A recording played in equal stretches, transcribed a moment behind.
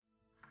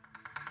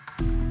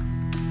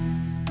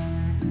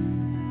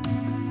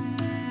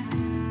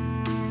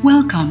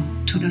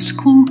Welcome to the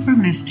School for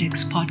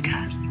Mystics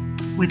podcast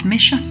with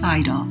Misha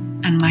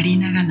and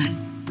Marina Galan.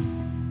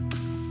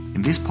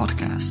 In this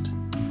podcast,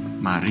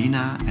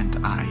 Marina and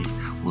I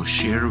will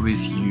share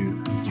with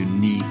you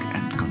unique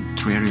and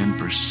contrarian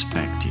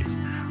perspective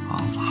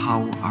of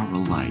how our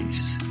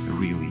lives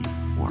really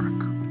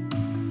work.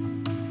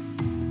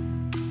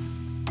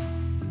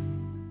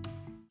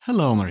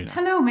 Hello, Marina.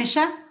 Hello,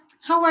 Misha.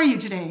 How are you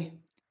today?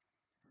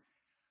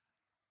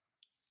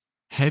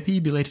 Happy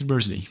belated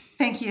birthday.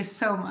 Thank you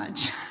so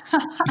much.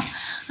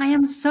 I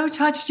am so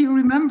touched you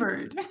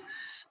remembered.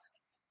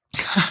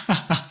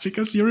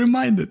 Because you're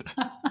reminded.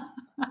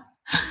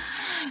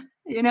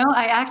 You know,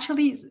 I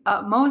actually,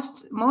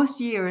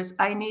 most years,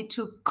 I need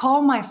to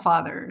call my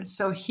father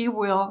so he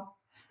will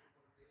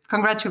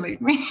congratulate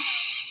me.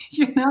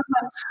 You know,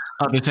 so,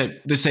 Oh,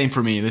 the same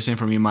for me. The same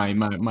for me.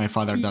 My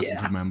father doesn't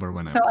yeah. remember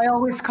when So I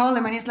always call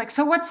him and he's like,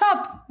 "So what's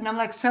up?" And I'm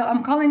like, "So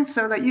I'm calling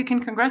so that you can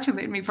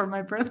congratulate me for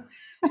my birthday."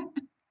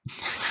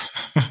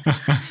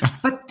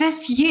 But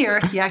this year,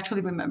 he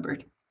actually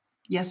remembered.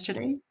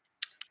 Yesterday,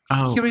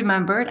 Oh, he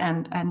remembered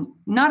and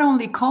not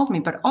only called me,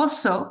 but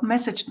also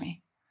messaged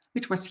me,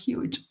 which was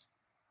huge.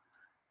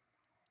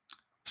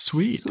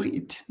 sweet.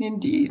 Sweet,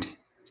 indeed.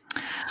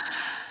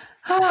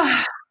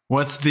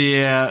 What's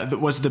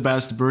the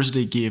best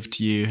birthday gift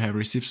you have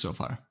received so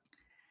far?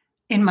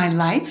 In my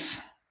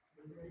life,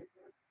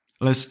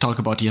 Let's talk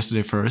about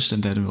yesterday first,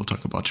 and then we'll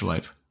talk about your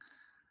life.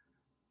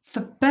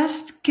 the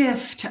best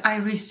gift I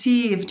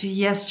received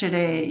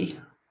yesterday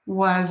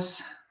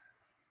was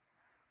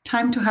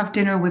time to have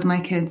dinner with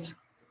my kids.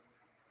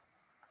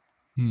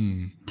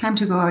 Time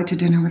to go out to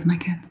dinner with my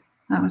kids.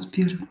 That was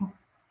beautiful.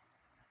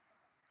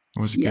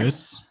 Was it good?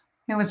 Yes,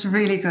 it was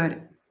really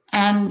good.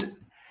 And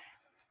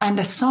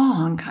a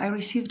song. I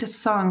received a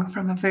song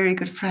from a very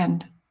good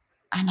friend,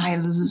 and I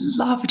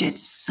loved it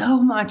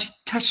so much. It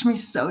touched me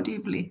so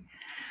deeply.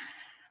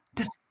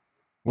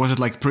 Was it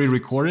like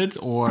pre-recorded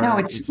or No,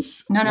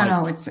 it's no.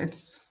 live?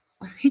 It's.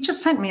 He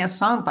just sent me a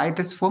song by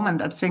this woman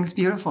that sings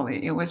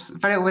beautifully. It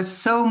was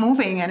so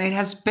moving, and it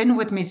has been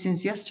with me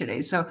since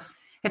yesterday. So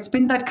it's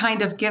been that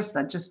kind of gift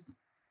that just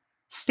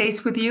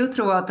stays with you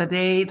throughout the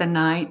day, the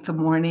night, the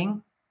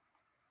morning.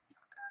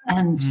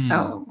 And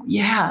so,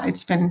 yeah,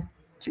 it's been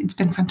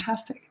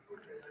fantastic.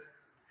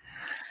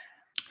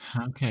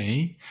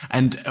 Okay.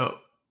 And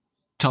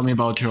tell me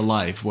about your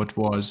life. What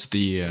was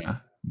the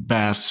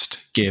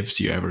best gift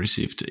you ever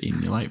received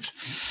in your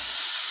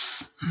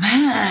life?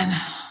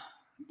 Man,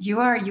 you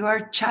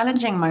are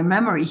challenging my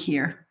memory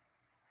here.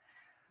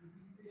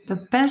 The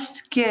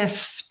best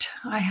gift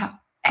I have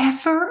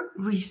ever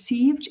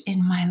received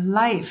in my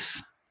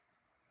life.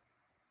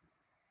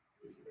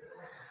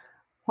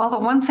 Well, the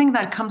one thing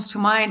that comes to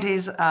mind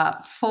is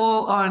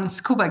full-on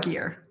scuba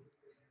gear.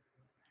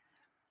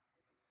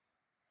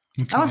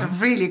 Okay. That was a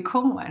really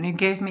cool one. It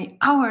gave me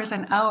hours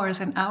and hours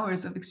and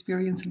hours of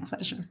experience and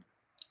pleasure.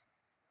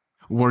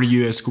 Were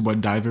you a scuba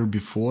diver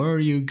before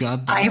you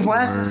got that? I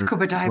was a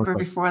scuba diver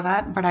before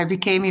that, but I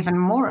became even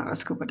more of a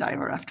scuba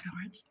diver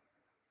afterwards.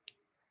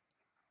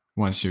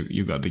 Once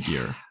you got the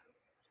gear.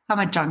 I'm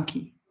a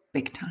junkie,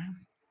 big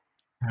time.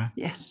 Yeah.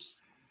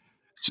 Yes.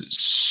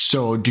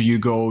 So do you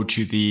go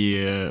to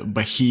the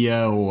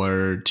Bahia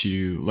or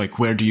to like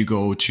where do you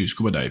go to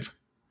scuba dive?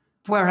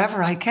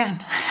 Wherever I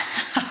can.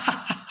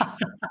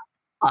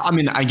 I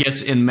mean, I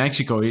guess in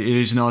Mexico it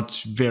is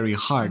not very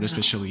hard,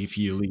 especially if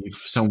you live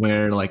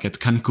somewhere like at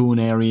Cancun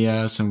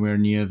area, somewhere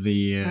near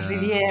the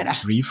Riviera.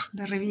 reef.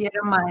 The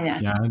Riviera Maya.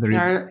 Yeah,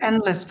 there are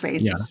endless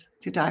places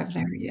to dive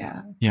there.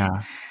 Yeah.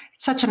 Yeah.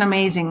 It's such an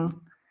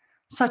amazing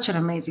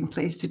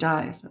place to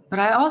dive. But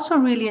I also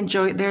really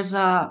enjoy, there's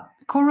a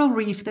coral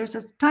reef. There's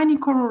a tiny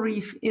coral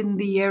reef in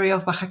the area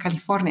of Baja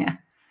California.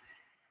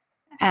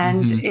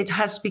 And it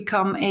has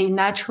become a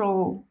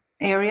natural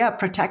area, a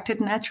protected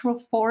natural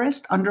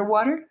forest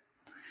underwater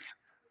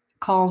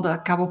called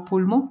Cabo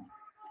Pulmo.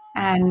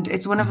 And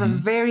it's one of the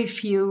very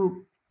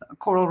few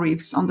coral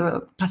reefs on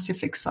the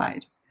Pacific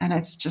side. And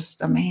it's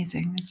just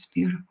amazing. It's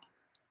beautiful.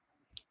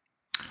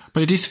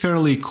 But it is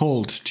fairly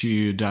cold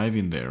to dive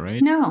in there,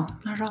 right? No,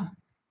 not at all.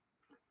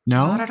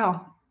 No? Not at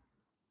all.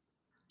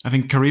 I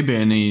think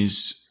Caribbean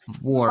is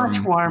warm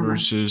Much warmer.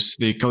 versus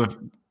the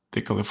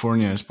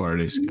California's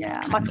part is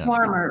much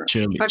warmer.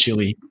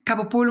 chilly.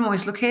 Cabo Pulmo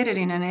is located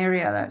in an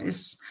area that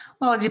is,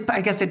 well,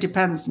 I guess it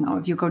depends. No,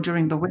 if you go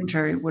during the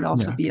winter, it would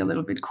also be a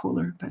little bit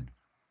cooler. But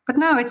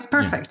no, it's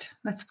perfect. Yeah.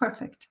 That's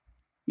perfect.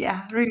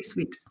 Yeah, really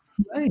sweet.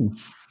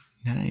 Nice.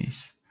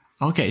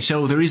 Okay,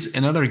 so there is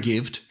another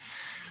gift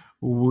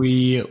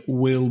we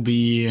will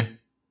be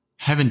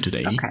having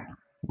today,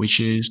 which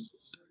is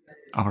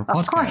our podcast.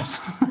 Of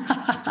course.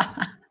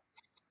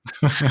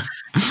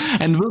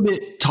 And we'll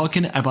be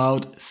talking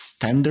about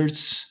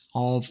standards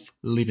of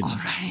living. All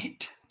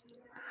right.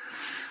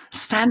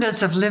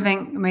 Standards of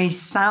living may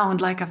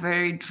sound like a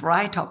very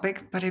dry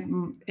topic, but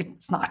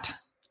it's not.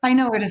 I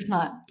know it is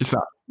not. It's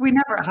not. We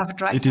never have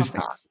dry topics, is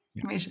not.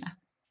 Yeah. Misha.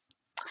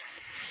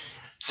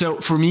 So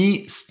for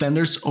me,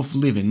 standards of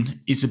living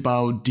is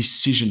about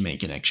decision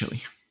making,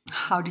 actually.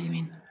 How do you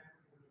mean?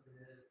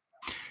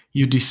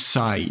 you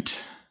decide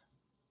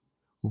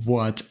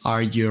what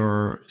are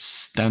your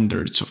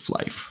standards of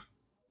life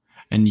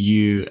and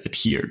you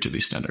adhere to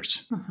these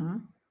standards. Mm-hmm.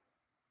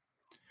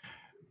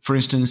 For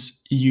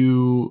instance,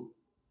 you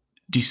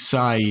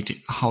decide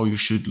how you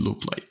should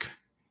look like.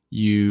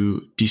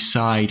 You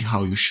decide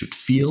how you should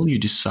feel. You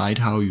decide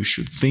how you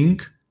should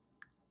think.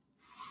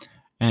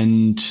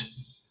 And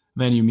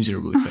then you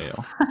miserably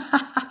fail.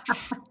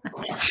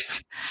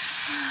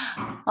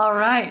 All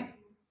right.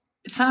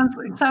 It sounds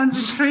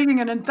intriguing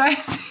and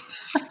enticing.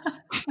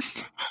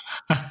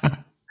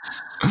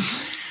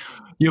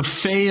 You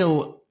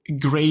fail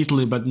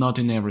greatly, but not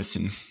in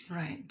everything.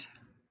 Right.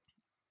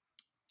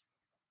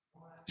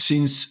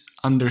 Since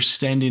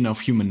understanding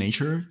of human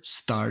nature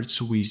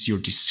starts with your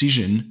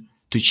decision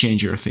to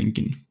change your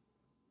thinking.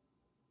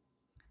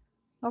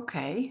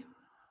 Okay.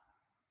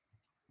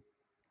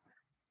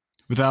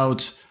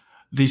 Without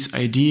this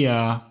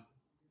idea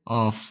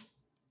of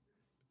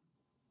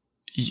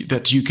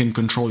that you can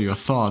control your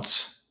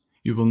thoughts,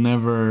 you will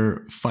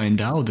never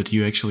find out that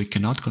you actually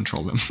cannot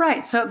control them.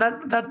 Right. So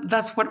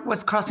that's what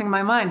was crossing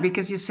my mind,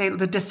 because you say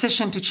the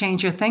decision to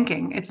change your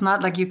thinking. It's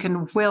not like you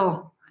can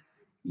will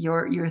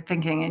your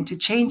thinking into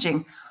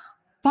changing,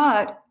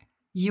 but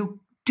you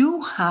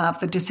do have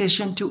the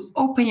decision to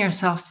open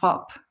yourself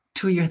up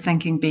to your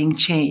thinking being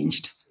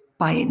changed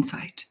by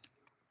insight.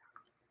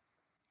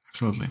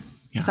 Absolutely.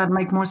 Does Yeah. that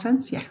make more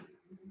sense? Yeah.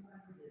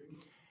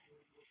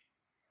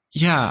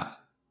 Yeah.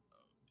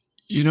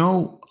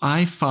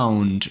 I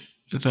found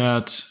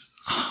that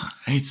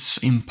it's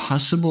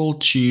impossible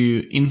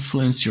to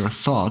influence your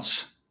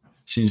thoughts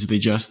since they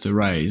just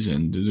arise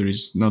and there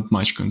is not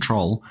much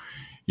control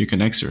you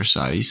can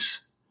exercise.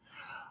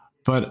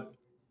 But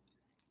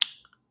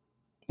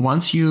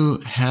once you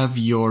have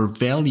your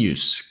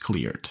values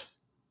cleared,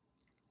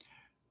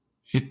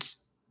 it,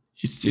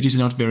 it is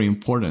not very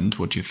important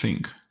what you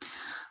think.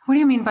 What do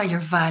you mean by your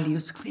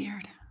values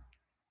cleared?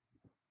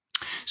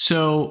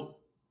 So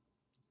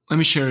let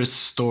me share a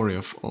story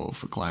of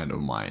a client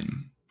of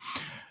mine.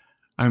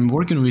 I'm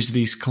working with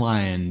this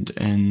client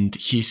and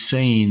he's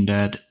saying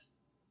that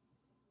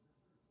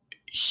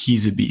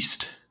he's a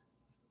beast.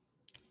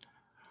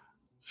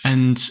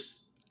 And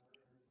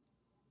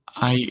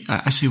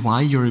I say,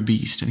 why you're a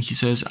beast? And he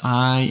says,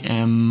 I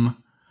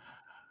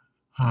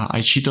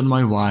cheat on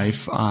my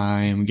wife.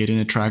 I'm getting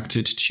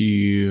attracted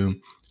to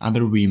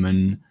other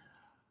women.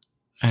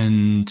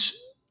 And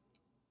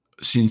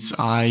since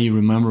I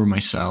remember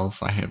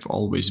myself, I have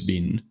always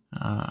been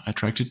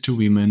attracted to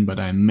women, but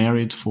I'm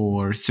married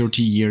for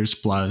 30 years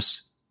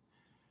plus.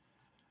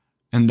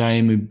 And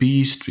I'm a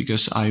beast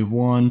because I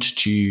want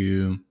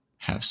to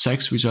have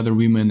sex with other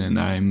women and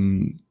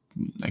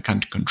I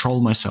can't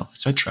control myself,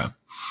 etc.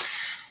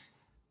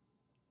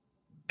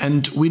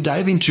 And we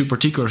dive into a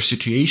particular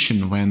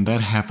situation when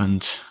that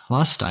happened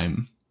last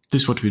time.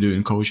 This is what we do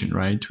in coaching,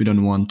 right? We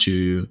don't want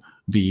to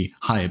be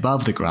high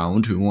above the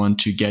ground. We want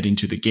to get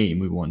into the game.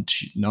 We want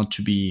not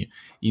to be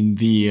in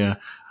the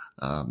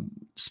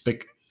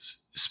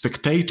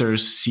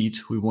spectator's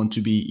seat. We want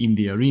to be in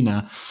the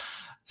arena.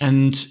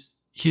 And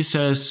he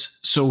says,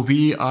 so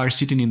we are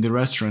sitting in the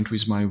restaurant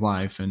with my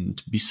wife,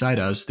 and beside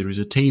us there is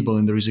a table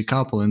and there is a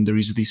couple and there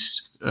is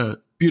this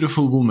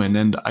beautiful woman,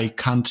 and I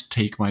can't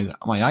take my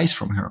eyes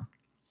from her.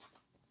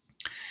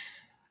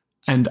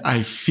 And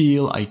I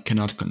feel I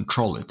cannot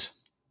control it.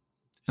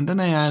 And then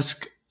I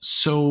ask,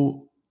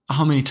 so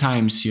how many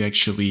times you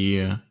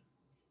actually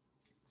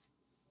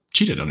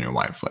cheated on your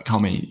wife? Like how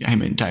many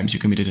times you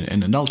committed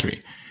an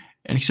adultery?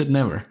 And he said,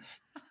 never.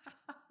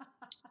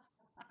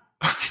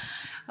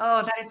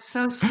 Oh, that is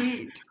so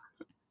sweet.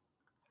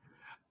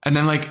 And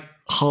I'm like,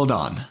 hold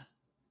on.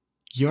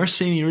 You're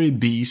saying you're a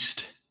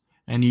beast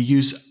and you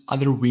use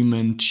other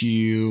women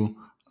to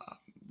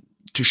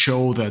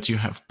show that you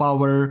have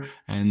power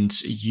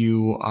and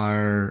you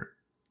are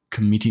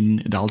committing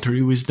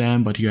adultery with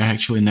them, but you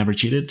actually never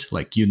cheated?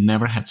 Like you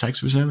never had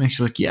sex with them? And he's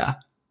like, yeah.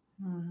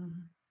 Mm.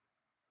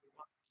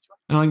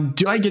 And I'm like,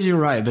 do I get you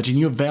right that in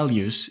your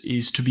values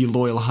is to be a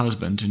loyal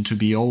husband and to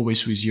be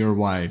always with your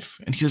wife?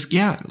 And he says,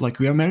 yeah, like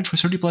we are married for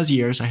 30 plus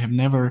years. I have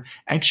never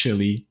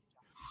actually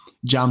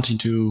jumped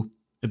into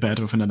the bed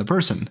of another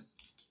person.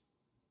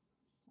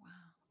 Wow.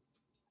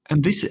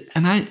 And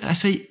I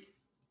say,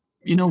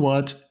 you know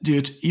what,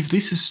 dude, if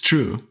this is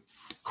true,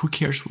 who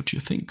cares what you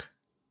think?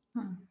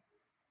 Hmm.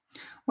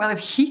 Well, if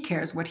he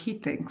cares what he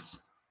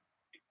thinks.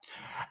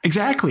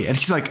 Exactly. And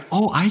he's like,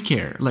 oh, I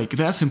care. Like,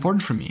 that's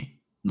important for me.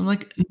 And I'm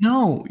like,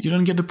 no, you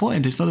don't get the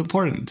point. It's not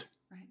important.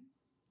 Right.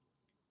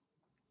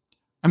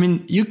 I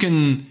mean, you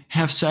can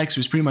have sex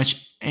with pretty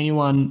much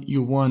anyone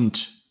you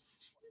want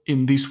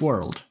in this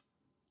world,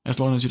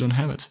 as long as you don't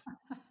have it.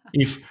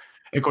 If,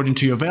 according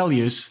to your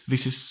values,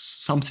 this is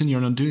something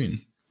you're not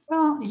doing.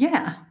 Well,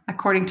 yeah,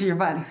 according to your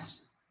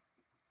values.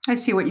 I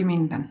see what you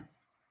mean then.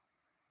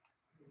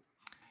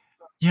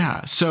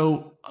 Yeah.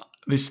 So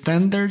the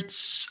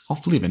standards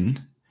of living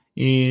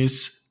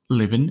is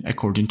living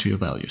according to your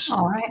values.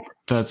 All right.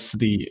 That's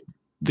the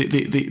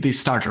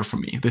starter for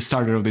me, the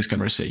starter of this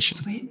conversation.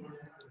 Sweet.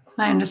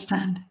 I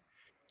understand.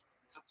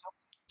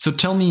 So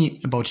tell me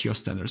about your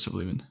standards of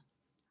living.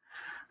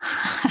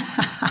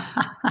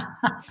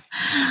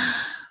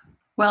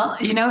 Well,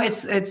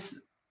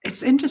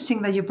 it's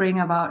interesting that you bring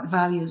about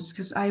values,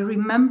 because I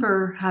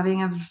remember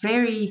having a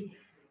very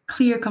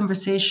clear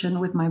conversation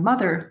with my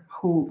mother,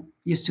 who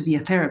used to be a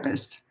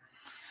therapist,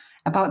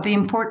 about the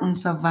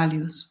importance of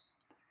values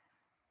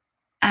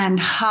and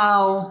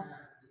how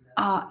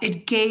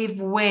it gave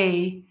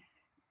way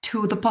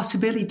to the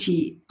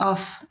possibility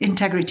of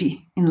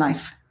integrity in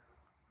life.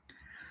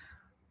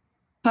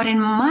 But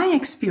in my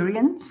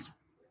experience,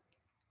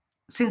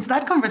 since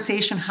that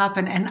conversation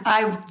happened and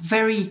I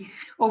very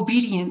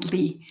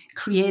obediently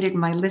created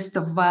my list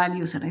of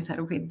values and I said,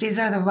 okay, these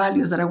are the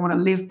values that I want to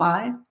live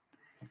by.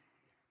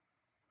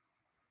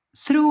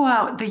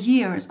 Throughout the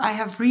years, I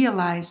have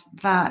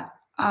realized that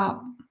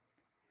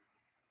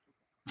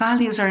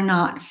values are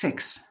not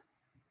fixed.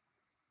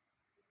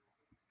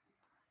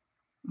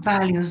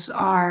 Values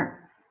are,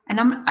 and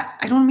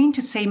I don't mean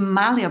to say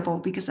malleable,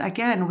 because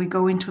again, we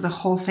go into the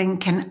whole thing,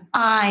 can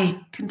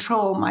I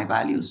control my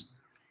values?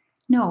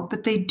 No,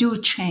 but they do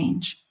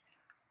change.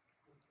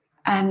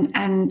 And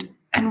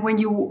when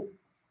you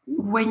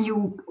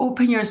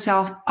open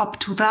yourself up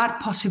to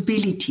that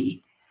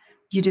possibility,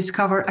 you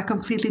discover a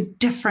completely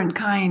different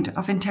kind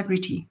of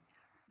integrity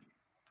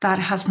that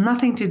has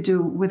nothing to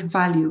do with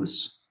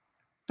values,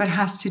 but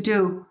has to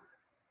do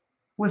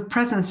with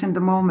presence in the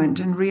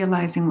moment and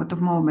realizing what the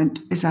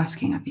moment is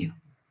asking of you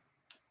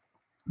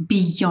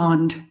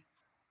beyond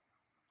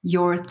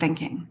your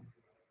thinking.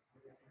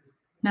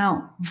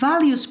 Now,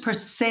 values per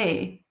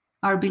se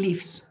are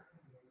beliefs.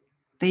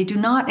 They do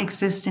not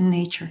exist in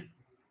nature.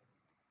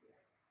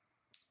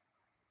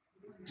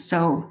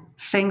 So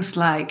things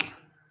like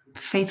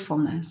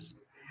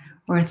faithfulness,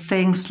 or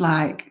things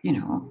like,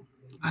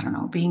 I don't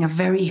know, being a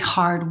very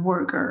hard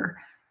worker,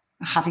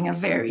 having a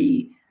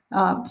very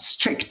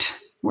strict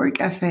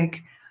work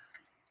ethic,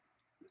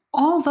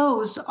 all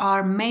those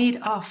are made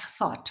of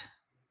thought.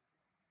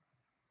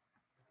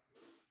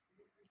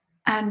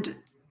 And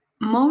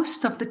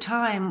most of the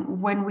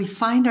time, when we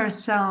find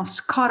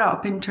ourselves caught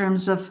up in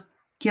terms of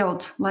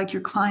guilt, like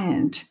your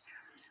client,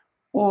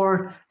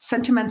 or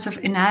sentiments of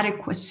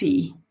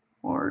inadequacy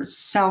or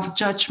self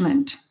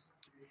judgment,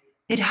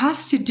 it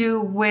has to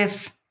do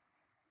with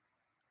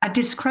a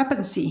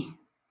discrepancy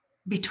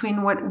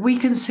between what we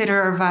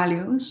consider our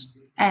values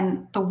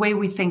and the way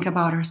we think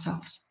about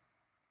ourselves.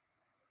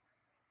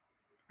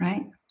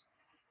 Right?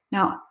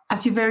 Now,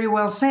 as you very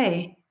well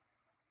say,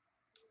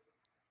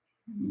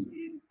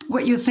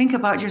 what you think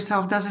about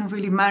yourself doesn't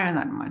really matter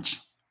that much.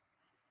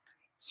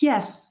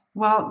 Yes,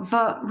 well,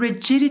 the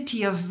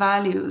rigidity of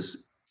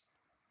values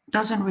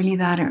doesn't really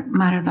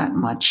matter that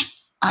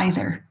much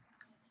either.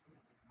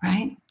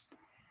 Right?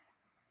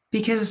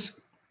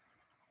 Because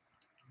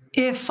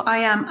if I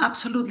am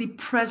absolutely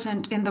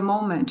present in the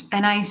moment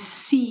and I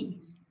see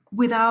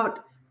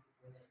without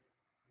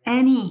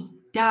any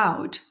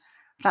doubt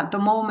that the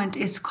moment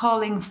is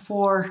calling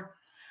for,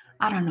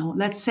 I don't know,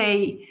 let's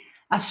say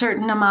a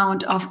certain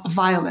amount of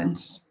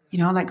violence,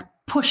 like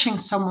pushing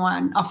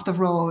someone off the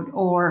road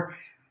or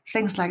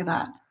things like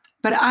that.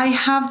 But I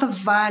have the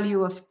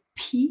value of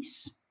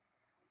peace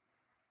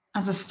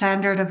as a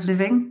standard of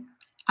living.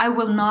 I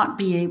will not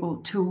be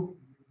able to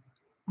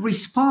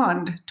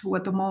respond to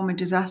what the moment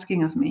is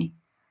asking of me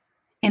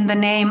in the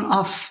name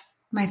of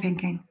my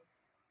thinking.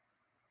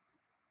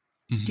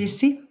 Mm-hmm. Do you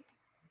see?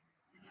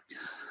 Yeah.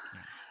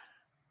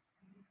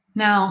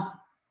 Now,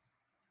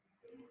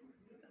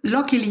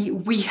 luckily,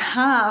 we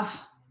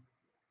have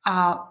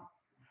a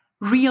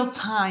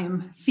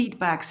real-time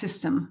feedback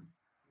system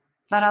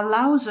that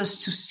allows us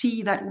to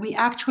see that we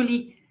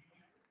actually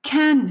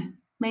can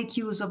make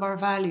use of our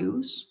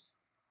values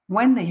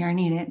when they are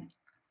needed,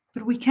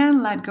 but we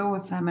can let go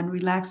of them and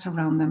relax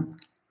around them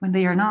when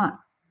they are not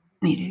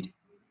needed,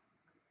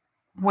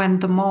 when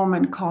the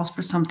moment calls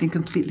for something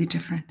completely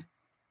different.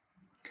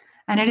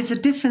 And it is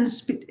a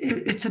difference.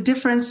 It's a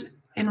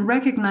difference in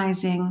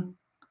recognizing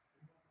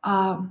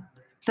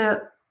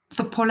the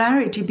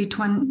polarity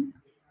between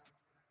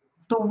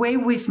the way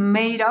we've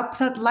made up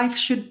that life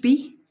should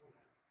be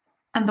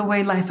and the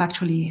way life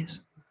actually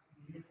is,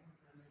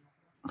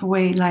 the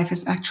way life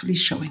is actually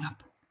showing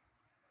up.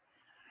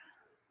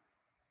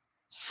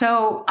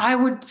 So I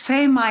would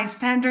say my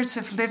standards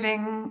of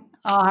living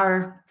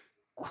are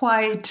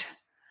quite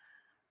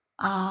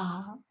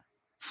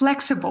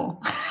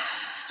flexible.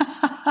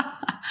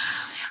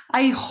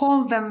 I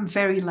hold them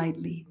very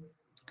lightly.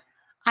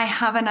 I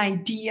have an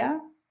idea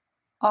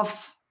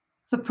of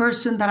the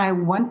person that I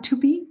want to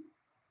be,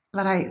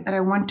 that I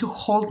want to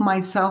hold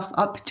myself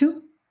up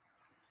to.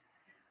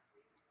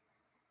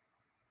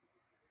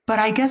 But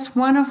I guess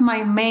one of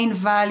my main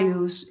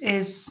values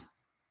is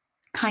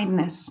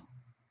kindness.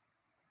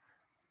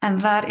 And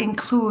that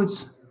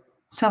includes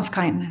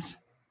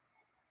self-kindness,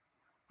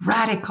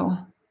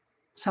 radical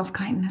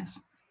self-kindness.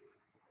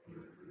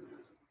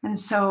 And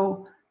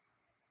so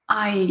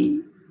I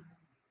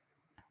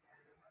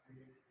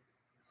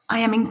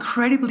am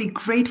incredibly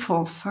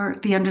grateful for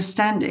the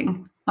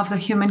understanding of the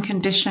human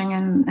condition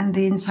and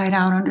the inside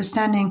out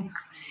understanding,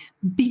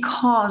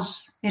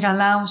 because it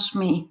allows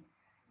me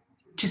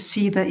to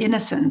see the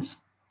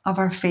innocence of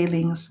our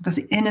failings,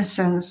 the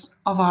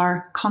innocence of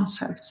our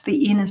concepts,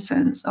 the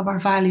innocence of our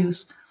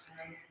values,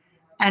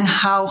 and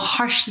how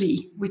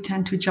harshly we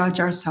tend to judge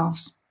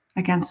ourselves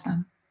against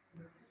them.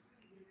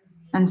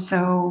 And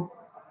so,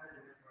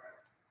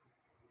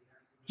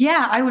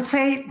 yeah, I would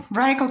say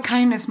radical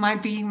kindness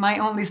might be my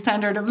only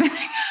standard of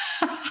living.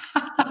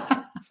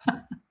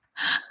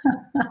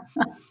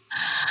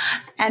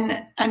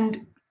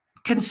 And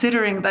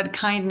considering that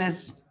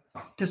kindness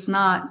does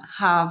not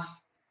have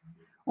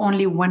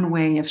only one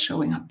way of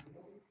showing up,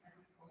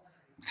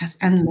 it has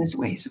endless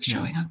ways of Yeah,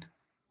 showing up.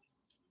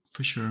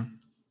 for sure.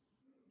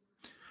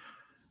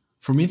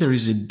 For me, there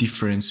is a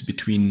difference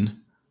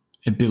between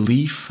a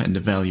belief and a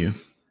value.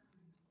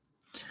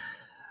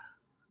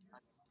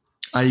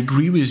 I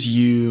agree with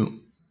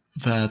you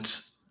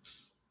that,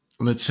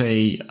 let's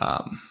say,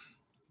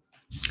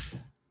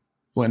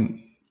 when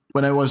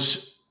I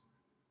was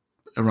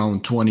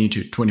around 20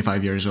 to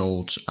 25 years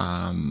old,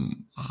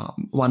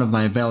 one of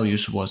my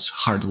values was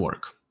hard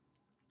work.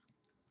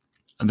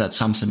 And that's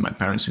something my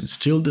parents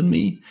instilled in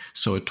me.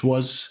 So it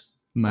was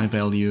my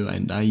value.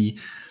 And I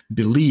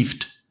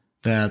believed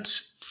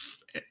that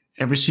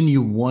everything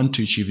you want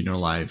to achieve in your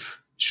life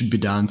should be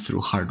done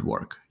through hard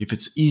work. If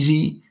it's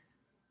easy,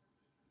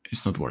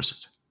 it's not worth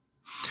it.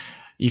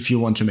 If you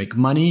want to make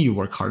money, you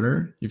work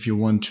harder. If you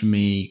want to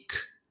make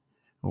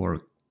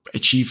or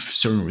achieve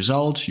certain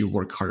result, you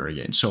work harder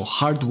again. So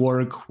hard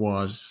work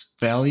was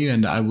value,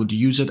 and I would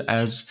use it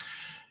as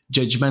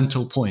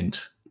judgmental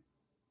point.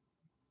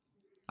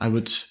 I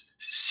would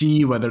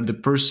see whether the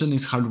person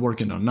is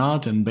hardworking or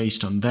not, and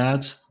based on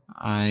that,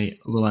 I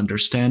will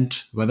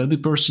understand whether the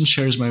person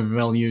shares my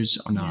values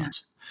or Yeah.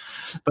 not.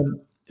 But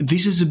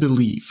this is a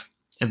belief.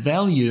 A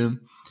value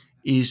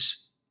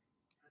is,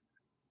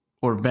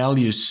 or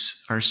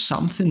values are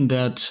something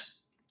that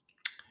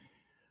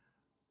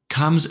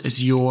comes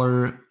as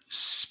your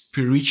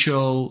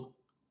spiritual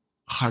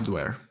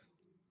hardware.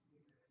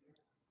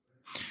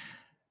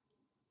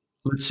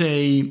 Let's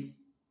say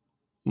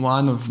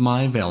one of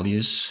my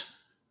values,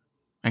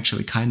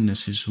 actually,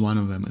 kindness is one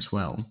of them as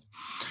well.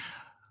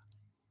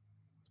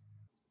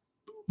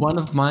 One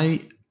of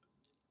my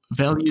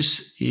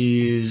values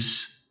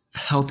is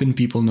helping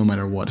people no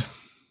matter what.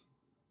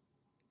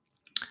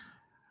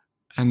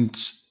 And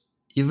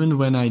even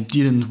when I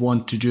didn't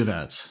want to do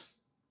that,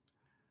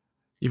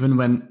 even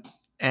when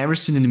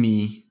everything in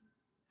me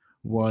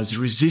was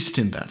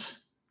resisting that,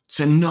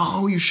 saying,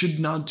 no, you should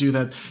not do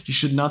that. You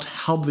should not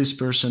help this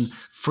person.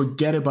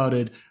 Forget about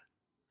it.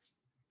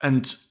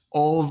 And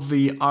all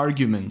the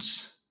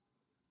arguments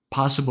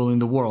possible in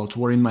the world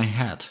were in my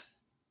head.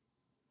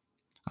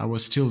 I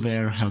was still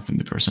there helping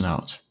the person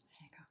out.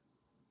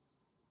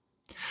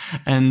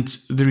 And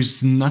there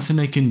is nothing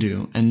I can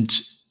do. And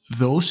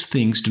those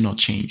things do not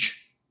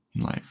change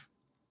in life.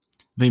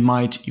 They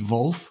might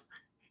evolve.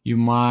 You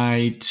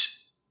might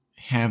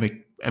have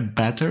a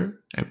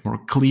better, a more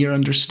clear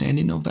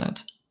understanding of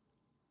that.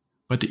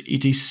 But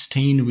it is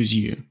staying with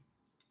you.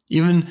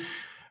 Even,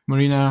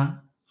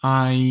 Marina,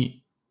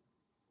 I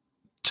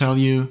tell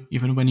you,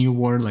 even when you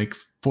were like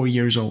 4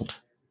 years old,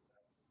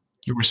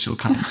 you were still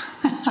kind.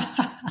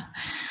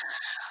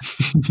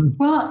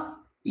 Well,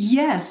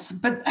 yes,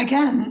 but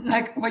again,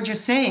 like what you're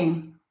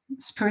saying,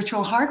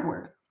 spiritual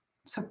hardware.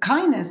 So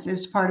kindness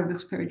is part of the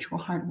spiritual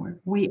hardware.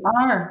 We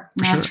are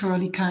For sure.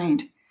 naturally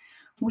kind.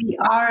 We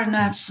are Yes.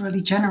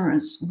 naturally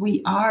generous.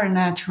 We are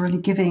naturally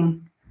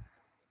giving,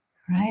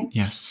 right?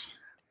 Yes.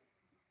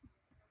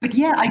 But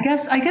yeah, I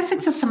guess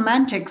it's a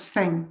semantics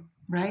thing,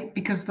 right?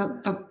 Because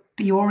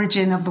the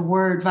origin of the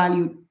word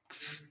value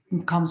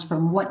comes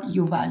from what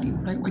you value,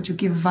 right? What you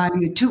give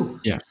value to.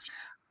 Yes.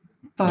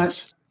 But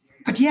Yes.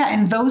 but yeah,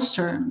 in those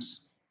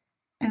terms,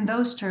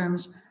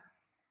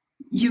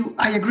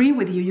 I agree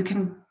with you.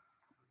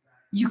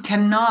 You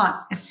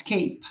cannot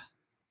escape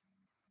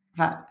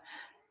that.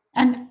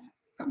 And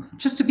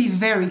just to be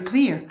very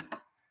clear,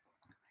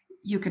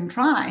 you can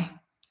try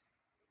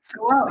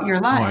throughout your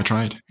Oh, I life,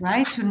 tried.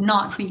 right, to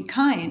not be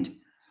kind.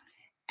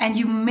 And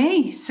you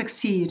may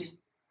succeed,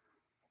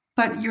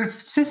 but your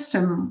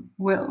system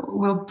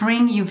will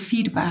bring you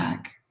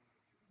feedback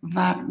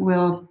that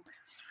will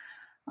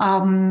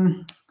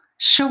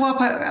show up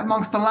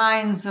amongst the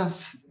lines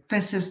of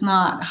this is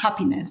not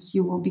happiness.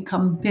 You will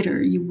become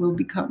bitter. You will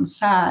become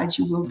sad.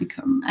 You will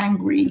become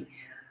angry.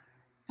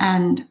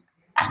 And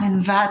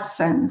in that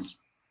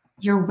sense,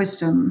 your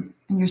wisdom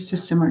and your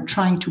system are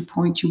trying to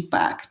point you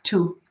back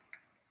to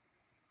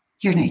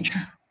your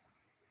nature.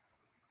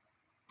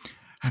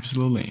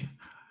 Absolutely.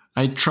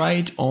 I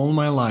tried all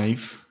my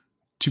life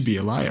to be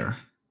a liar.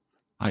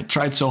 I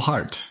tried so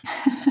hard.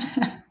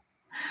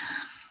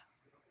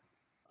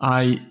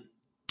 I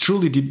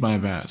truly did my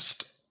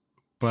best,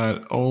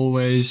 but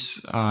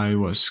always I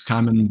was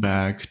coming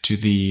back to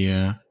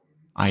the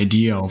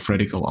idea of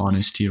radical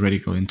honesty,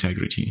 radical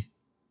integrity.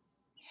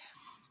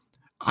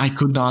 I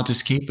could not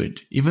escape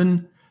it.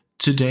 Even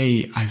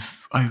today,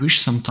 I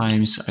wish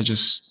sometimes I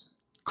just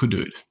could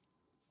do it.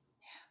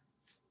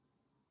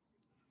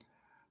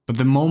 But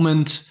the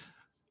moment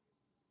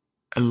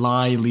a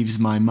lie leaves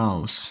my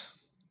mouth,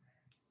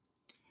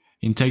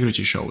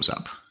 integrity shows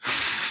up.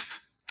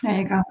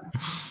 There you go.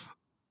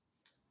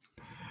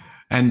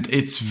 And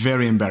it's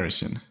very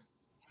embarrassing,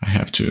 I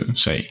have to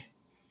say.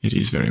 It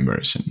is very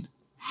embarrassing.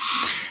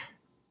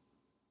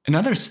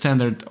 Another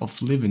standard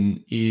of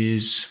living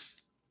is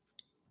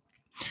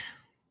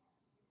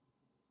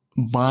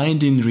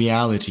binding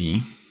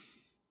reality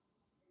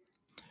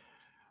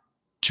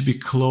to be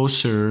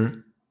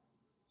closer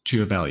to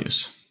your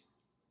values.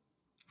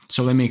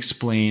 So let me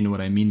explain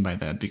what I mean by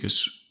that,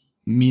 because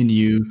me and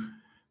you,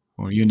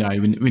 or you and I,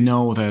 we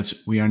know that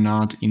we are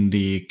not in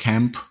the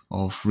camp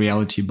of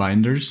reality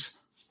binders.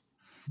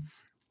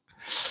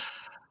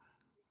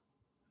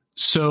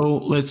 So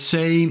let's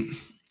say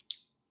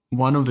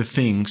one of the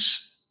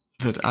things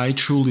that I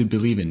truly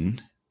believe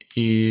in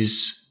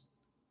is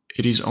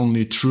it is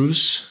only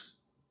truth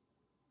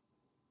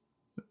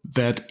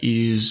that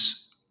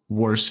is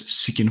worth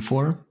seeking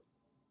for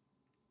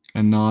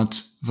and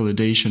not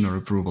validation or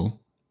approval.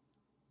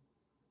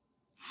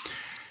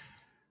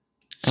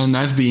 And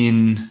I've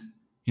been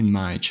in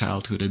my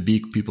childhood a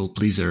big people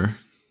pleaser.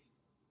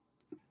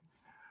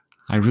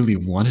 I really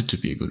wanted to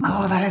be a good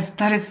Oh, boy.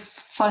 that is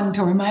fun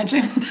to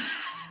imagine.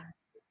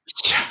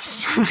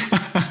 Yes.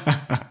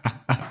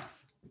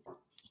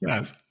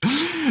 Yes.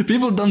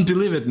 People don't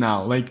believe it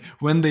now. Like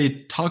when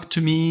they talk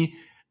to me,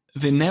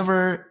 they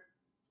never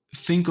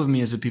think of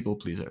me as a people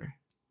pleaser.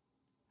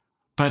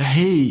 But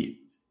hey,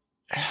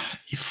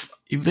 if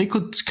they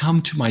could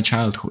come to my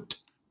childhood,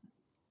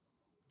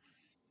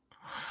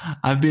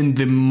 I've been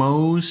the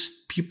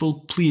most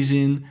people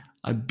pleasing,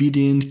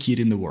 obedient kid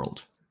in the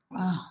world.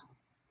 Wow.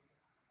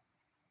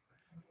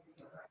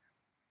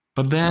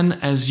 But then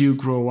as you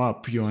grow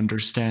up, you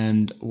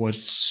understand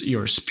what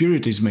your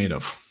spirit is made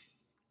of.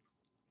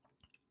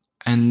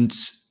 And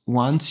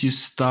once you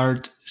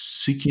start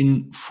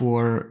seeking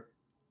for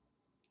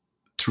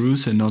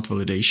truth and not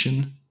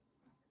validation,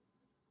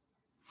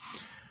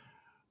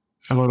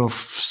 a lot of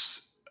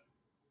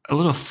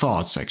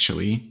thoughts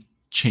actually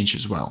change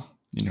as well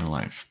in your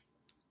life.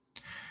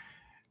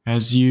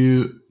 As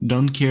you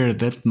don't care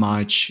that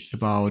much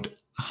about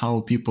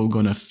how people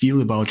gonna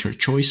feel about your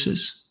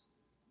choices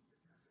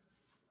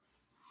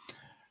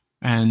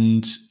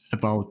and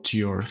about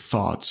your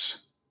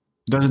thoughts.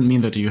 It doesn't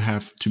mean that you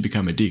have to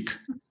become a dick.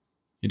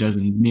 It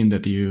doesn't mean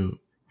that you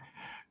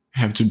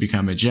have to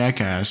become a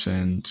jackass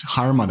and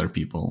harm other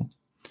people.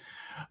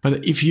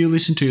 But if you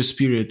listen to your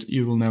spirit,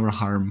 you will never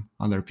harm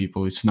other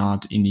people. It's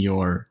not in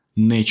your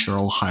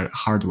natural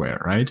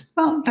hardware, right?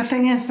 Well, the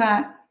thing is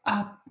that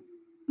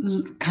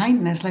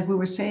kindness, like we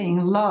were saying,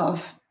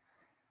 love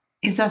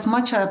is as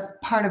much a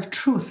part of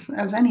truth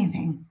as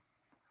anything.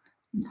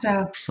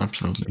 So,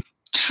 Absolutely.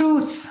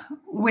 truth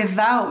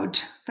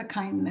without the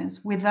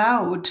kindness,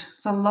 without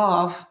the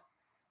love,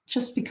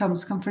 just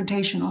becomes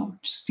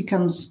confrontational, just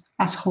becomes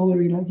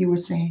assholery, like you were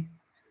saying.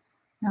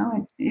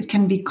 No, it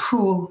can be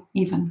cruel,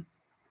 even.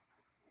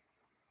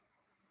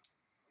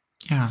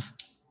 Yeah.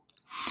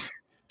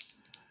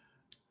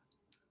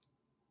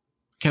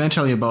 Can I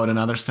tell you about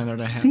another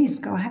standard I have? Please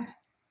go ahead.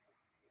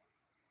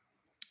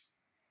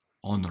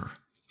 Honor.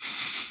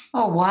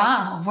 Oh,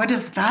 wow. What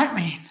does that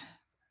mean?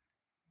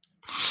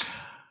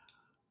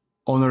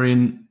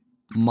 Honoring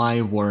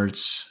my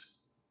words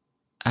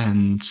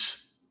and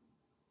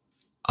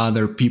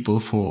other people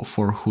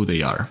for who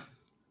they are.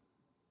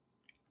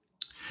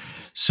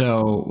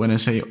 So when I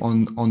say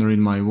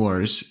honoring my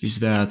words, is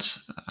that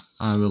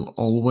I will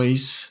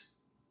always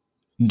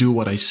do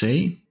what I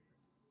say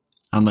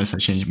unless I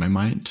change my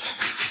mind.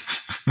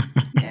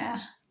 Yeah.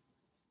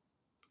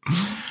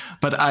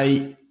 But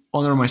I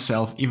honor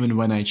myself even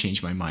when I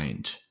change my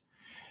mind.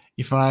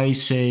 If I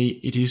say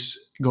it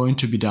is going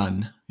to be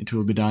done, it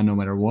will be done no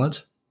matter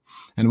what.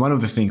 And one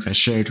of the things I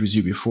shared with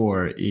you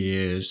before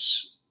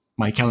is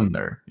my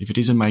calendar. If it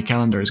is in my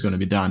calendar, it's going to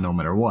be done no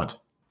matter what.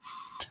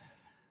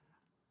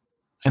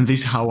 And this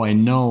is how I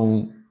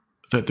know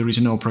that there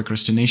is no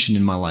procrastination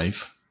in my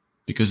life,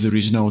 because there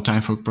is no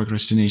time for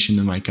procrastination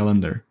in my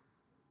calendar.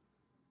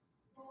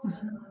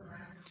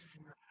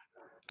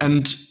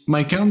 And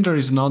my calendar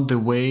is not the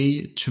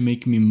way to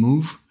make me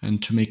move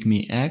and to make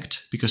me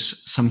act,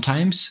 because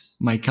sometimes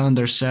my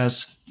calendar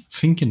says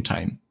thinking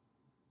time,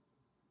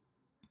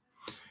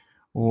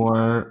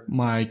 or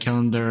my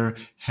calendar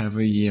have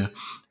a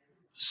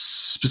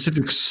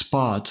specific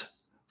spot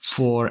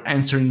for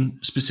answering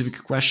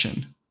specific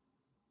question.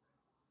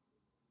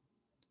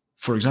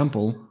 For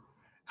example,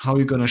 how are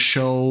you going to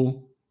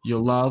show your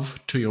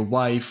love to your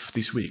wife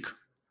this week?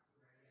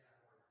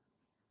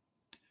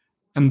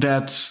 And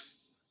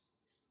that's,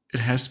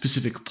 it has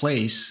specific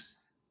place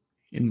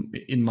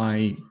in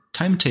my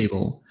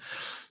timetable.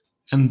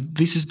 And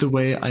this is the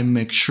way I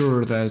make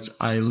sure that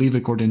I live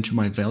according to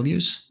my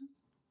values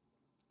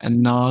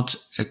and not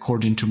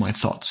according to my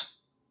thoughts.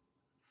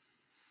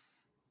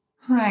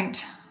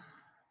 Right.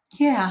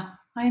 Yeah,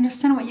 I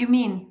understand what you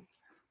mean.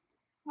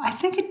 I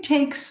think it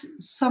takes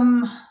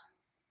some.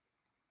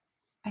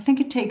 I think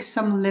it takes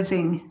some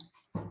living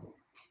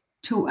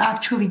to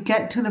actually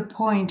get to the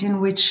point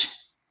in which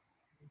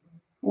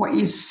what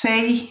you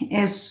say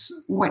is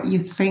what you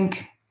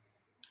think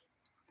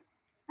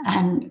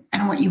and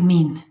what you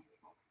mean.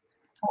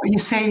 What you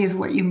say is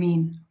what you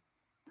mean.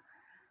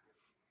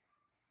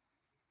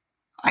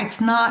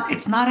 It's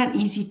not an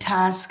easy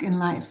task in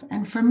life.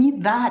 And for me,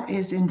 that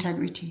is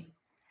integrity.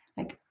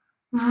 Like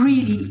Mm-hmm.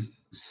 really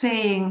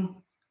saying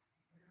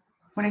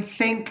what I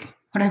think,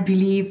 what I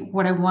believe,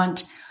 what I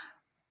want.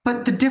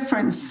 But the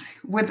difference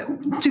with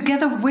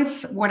together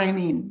with what I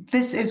mean,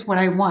 this is what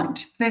I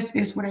want, this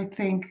is what I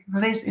think,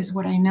 this is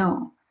what I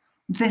know,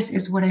 this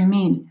is what I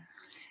mean.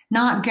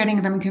 Not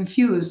getting them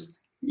confused,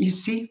 you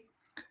see?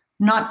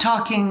 Not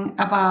talking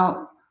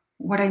about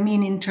what I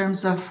mean in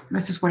terms of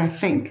this is what I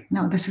think.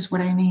 No, this is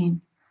what I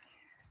mean.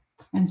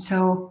 And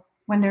so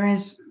when there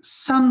is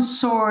some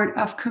sort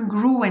of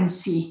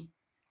congruency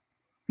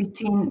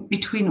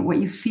between what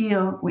you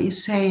feel, what you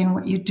say, and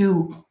what you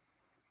do,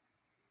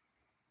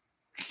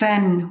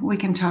 then we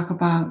can talk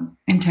about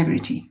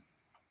integrity.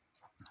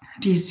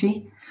 Do you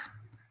see?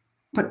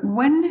 But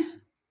when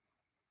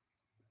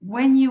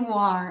you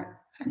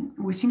are, and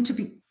we seem to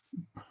be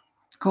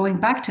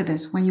going back to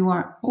this, when you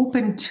are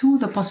open to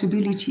the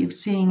possibility of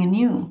seeing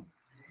anew,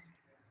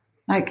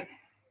 like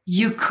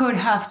you could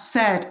have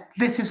said,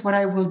 "This is what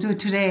I will do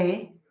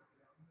today,"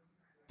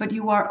 but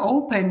you are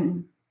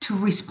open to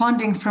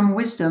responding from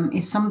wisdom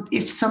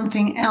if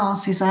something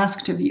else is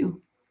asked of you.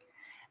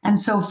 And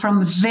so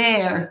from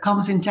there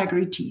comes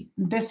integrity.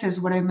 This is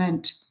what I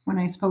meant when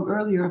I spoke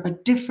earlier of a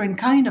different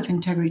kind of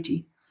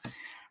integrity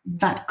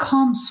that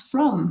comes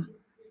from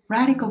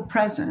radical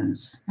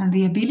presence and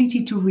the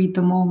ability to read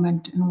the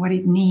moment and what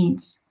it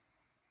needs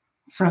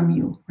from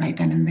you right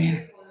then and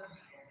there.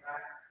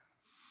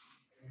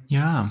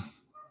 Yeah.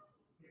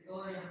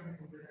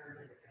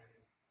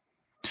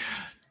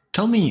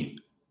 Tell me,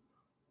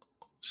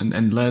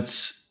 and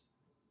let's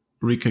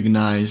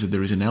recognize that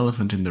there is an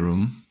elephant in the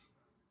room,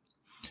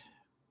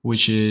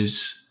 which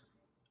is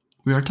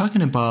we are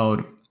talking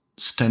about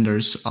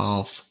standards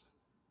of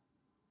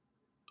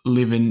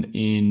living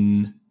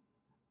in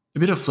a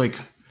bit of like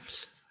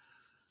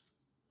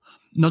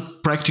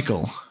not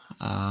practical.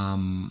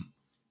 Um,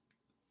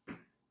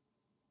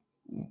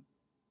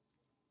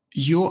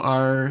 you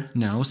are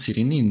now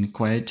sitting in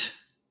quite.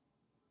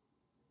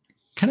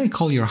 Can I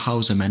call your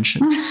house a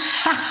mansion?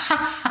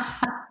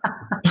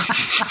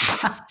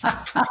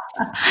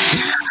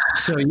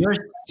 So you're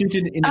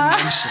sitting in a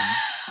mansion.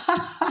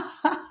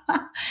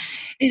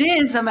 It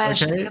is a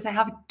mansion Okay. because I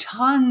have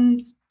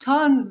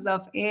tons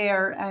of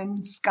air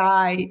and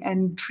sky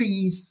and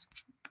trees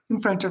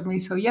in front of me.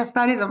 So yes,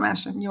 that is a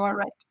mansion. You are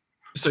right.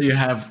 So you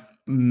have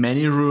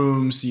many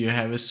rooms, you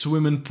have a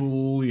swimming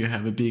pool, you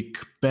have a big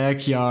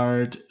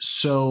backyard.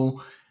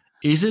 So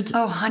is it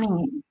Oh, honey.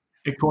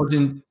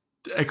 according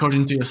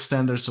according to your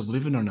standards of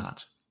living or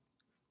not?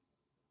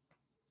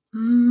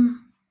 Mm.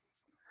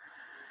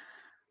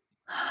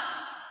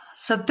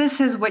 So this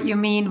is what you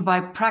mean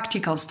by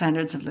practical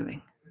standards of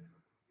living.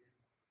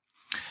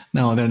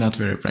 No, they're not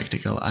very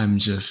practical. I'm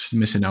just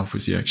messing up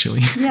with you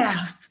actually.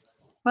 Yeah.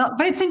 Well,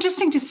 but it's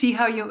interesting to see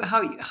how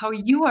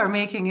you are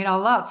making it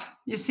all up.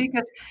 You see,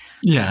 because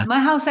Yeah. my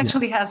house Yeah.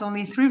 actually has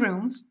only 3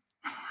 rooms,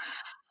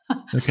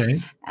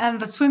 Okay. and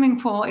the swimming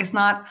pool is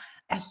not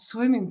a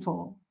swimming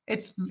pool.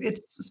 It's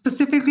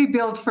specifically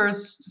built for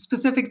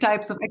specific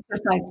types of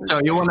exercises.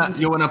 So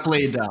you wanna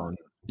play it down.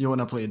 You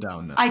wanna play it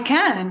down now. I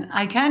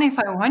can if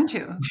I want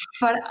to,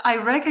 but I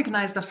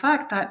recognize the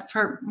fact that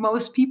for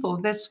most people,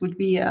 this would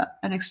be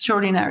an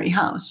extraordinary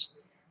house.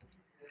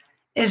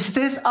 Is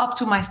this up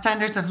to my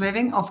standards of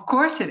living? Of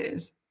course it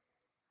is.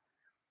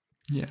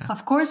 Yeah.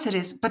 Of course it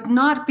is, but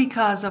not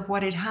because of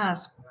what it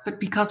has, but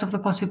because of the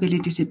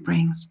possibilities it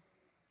brings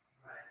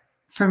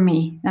for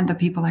me and the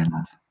people I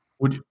love.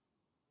 Would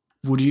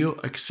would you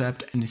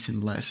accept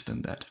anything less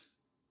than that?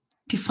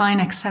 Define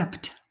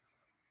accept.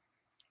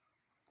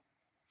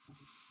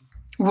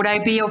 Would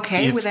I be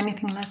okay with If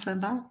anything less than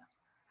that?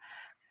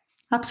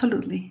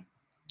 Absolutely.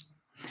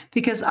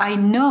 Because I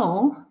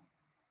know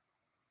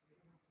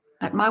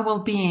that my well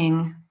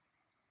being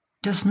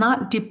does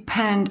not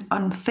depend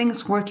on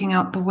things working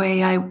out the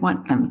way I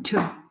want them to.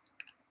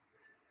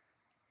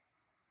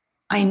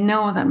 I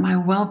know that my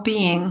well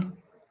being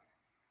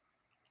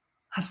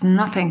has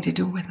nothing to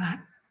do with that.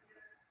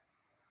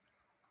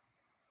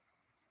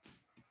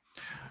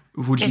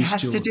 would It you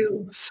has to still do,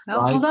 well,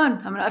 strive? hold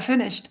on, I'm not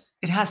finished.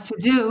 It has to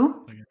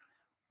do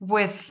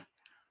with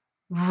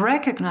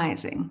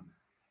recognizing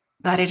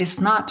that it is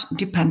not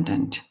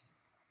dependent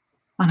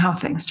on how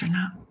things turn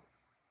out.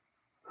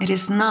 It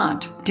is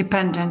not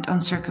dependent on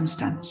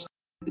circumstance.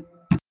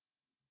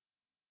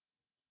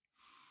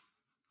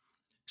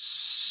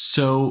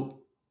 So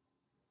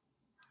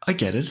I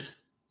get it.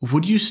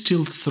 Would you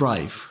still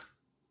thrive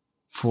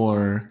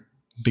for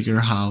bigger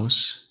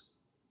house,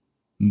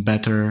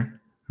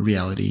 better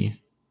reality?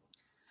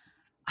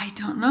 I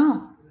don't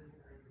know.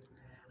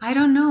 I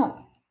don't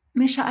know.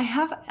 Misha, I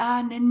have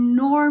an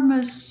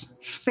enormous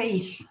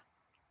faith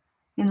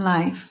in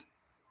life.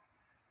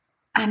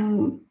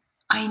 And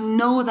I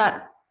know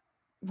that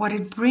what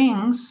it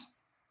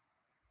brings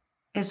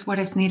is what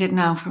is needed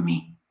now for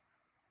me.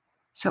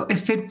 So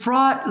if it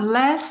brought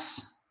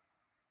less,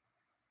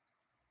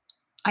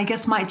 I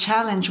guess my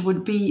challenge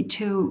would be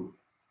to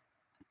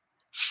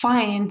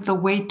find the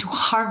way to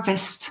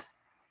harvest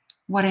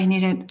what I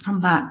needed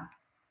from that.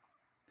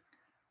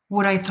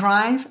 Would I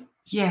thrive?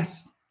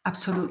 Yes,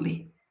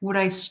 absolutely. Would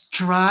I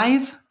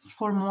strive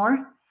for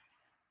more?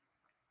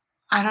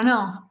 I don't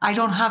know. I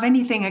don't have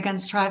anything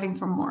against striving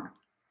for more.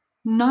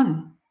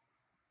 None.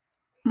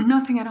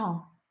 Nothing at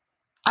all.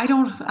 I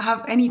don't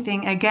have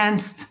anything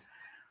against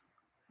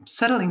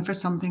settling for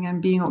something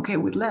and being okay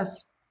with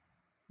less.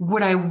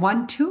 Would I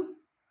want to?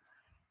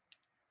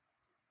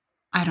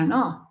 I don't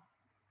know.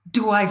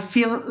 Do I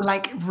feel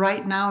like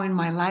right now in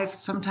my life,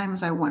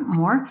 sometimes I want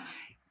more?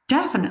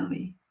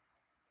 Definitely.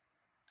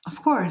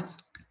 Of course.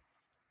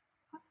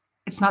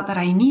 It's not that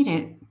I need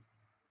it,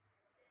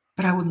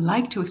 but I would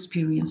like to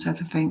experience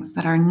other things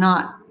that are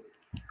not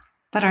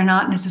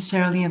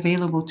necessarily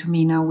available to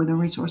me now with the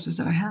resources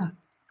that I have.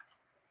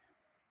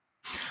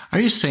 Are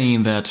you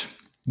saying that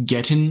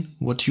getting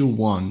what you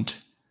want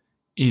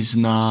is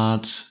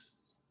not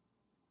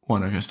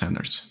one of your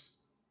standards?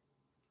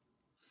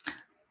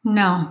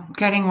 No,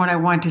 getting what I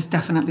want is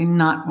definitely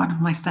not one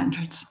of my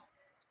standards.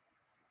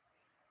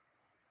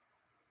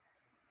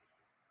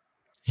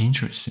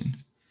 Interesting.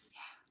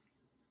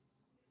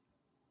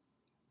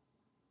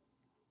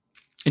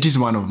 It is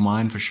one of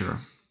mine for sure.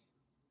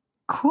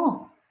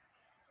 Cool.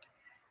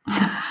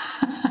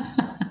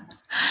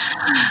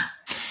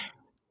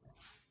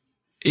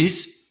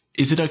 Is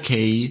it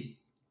okay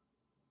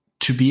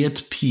to be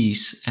at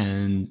peace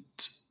and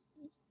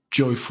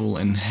joyful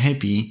and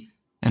happy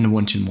and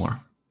wanting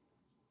more?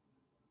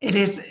 It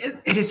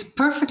is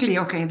perfectly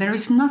okay. There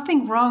is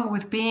nothing wrong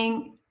with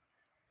being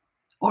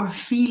or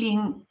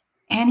feeling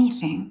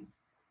anything.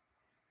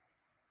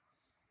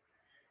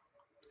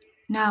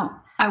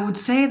 Now, I would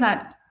say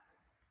that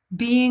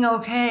being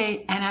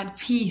okay and at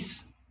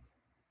peace,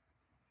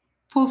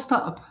 full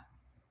stop,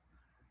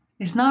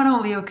 is not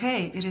only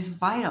okay, it is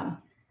vital.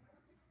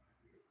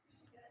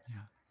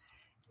 Yeah.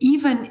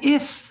 Even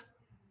if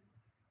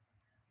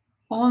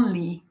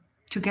only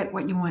to get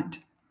what you want.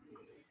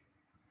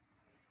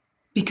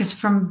 Because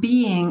from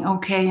being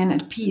okay and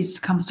at peace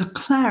comes a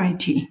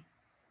clarity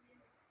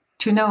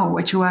to know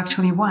what you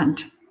actually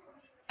want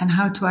and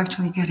how to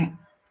actually get it.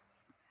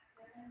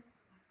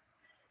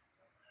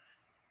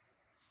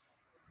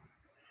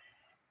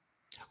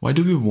 Why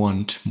do we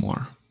want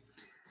more?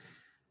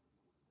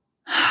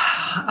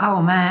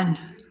 Oh man.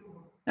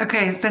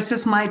 Okay, this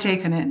is my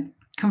take on it.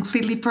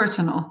 Completely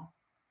personal.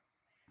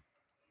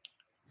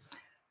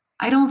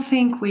 I don't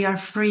think we are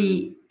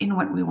free in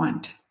what we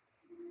want.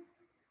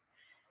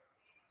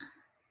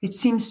 It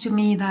seems to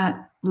me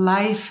that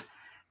life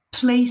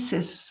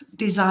places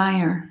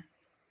desire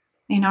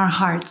in our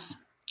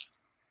hearts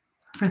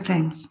for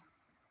things.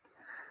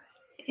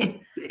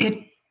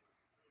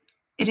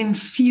 It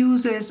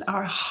infuses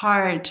our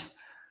heart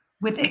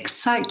with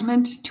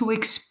excitement to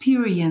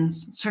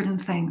experience certain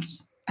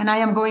things. And I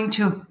am going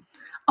to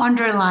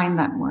underline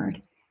that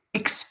word,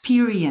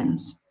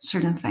 experience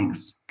certain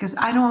things, because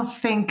I don't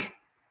think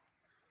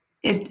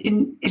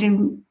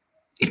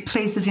it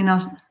places in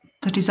us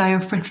the desire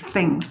for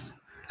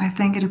things. I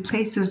think it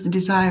places the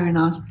desire in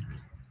us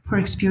for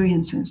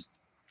experiences.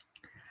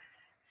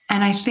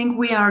 And I think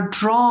we are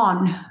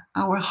drawn,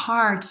 our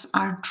hearts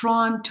are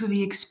drawn to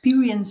the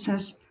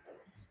experiences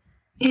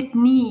it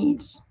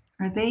needs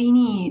or they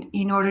need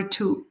in order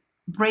to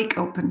break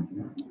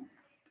open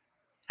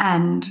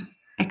and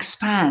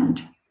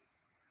expand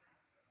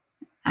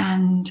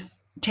and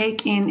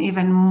take in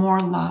even more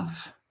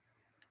love.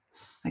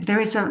 Like there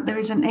is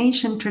an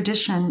ancient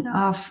tradition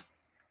of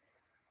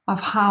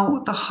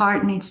how the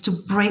heart needs to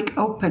break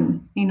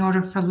open in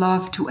order for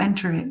love to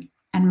enter it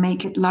and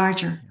make it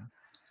larger.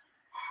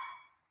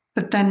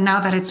 But then now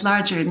that it's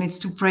larger, it needs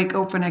to break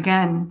open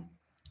again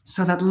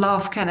so that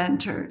love can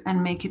enter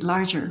and make it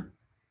larger.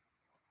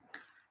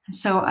 And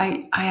so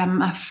I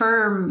am a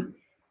firm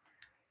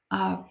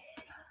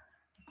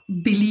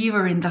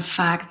believer in the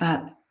fact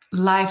that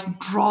life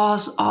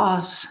draws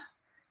us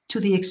to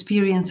the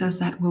experiences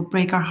that will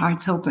break our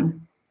hearts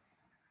open.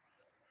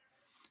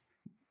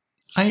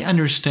 I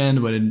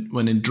understand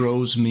when it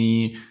draws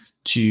me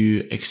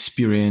to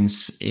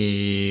experience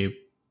a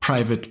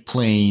private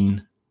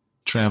plane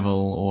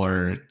travel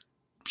or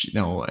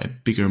a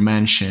bigger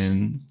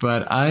mansion,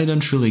 but I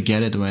don't really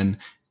get it when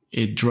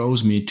it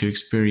draws me to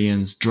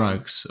experience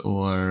drugs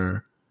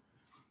or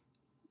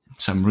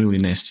some really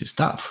nasty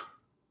stuff.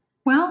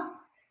 Well,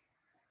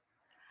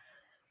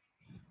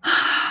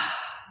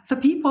 the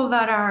people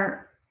that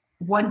are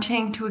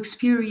wanting to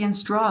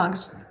experience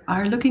drugs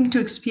are looking to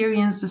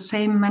experience the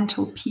same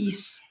mental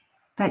peace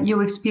that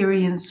you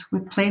experience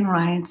with plane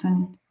rides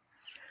and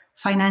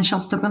financial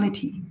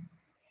stability.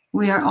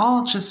 We are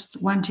all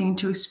just wanting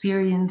to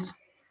experience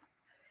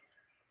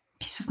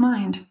peace of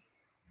mind.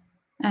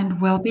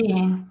 and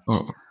well-being.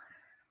 Oh,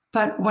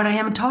 But what I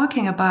am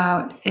talking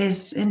about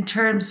is in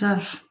terms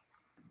of,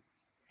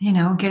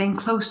 getting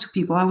close to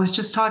people. I was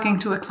just talking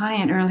to a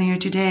client earlier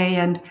today,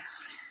 and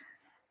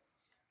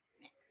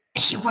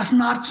he was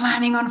not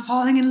planning on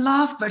falling in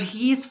love, but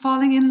he's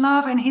falling in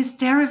love, and he's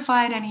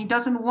terrified, and he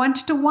doesn't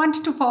want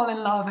to fall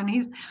in love, and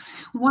he's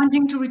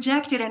wanting to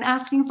reject it and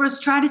asking for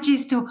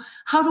strategies to,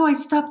 how do I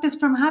stop this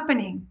from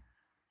happening?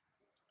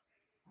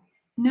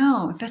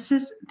 No, this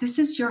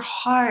is your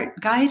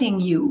heart guiding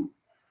you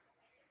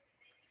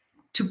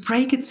to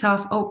break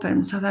itself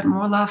open so that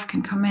more love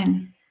can come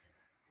in.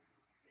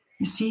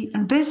 You see,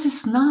 and this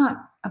is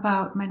not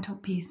about mental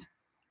peace.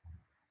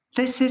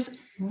 This is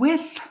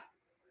with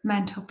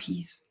mental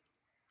peace.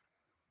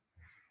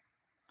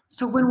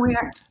 So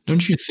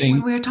don't you when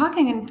think? we are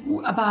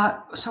talking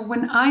about, so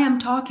when I am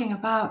talking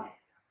about,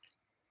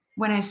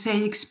 when I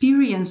say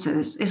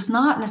experiences, is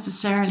not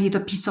necessarily the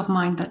peace of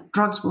mind that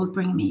drugs will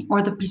bring me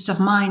or the peace of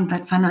mind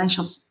that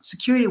financial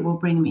security will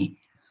bring me.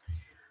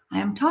 I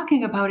am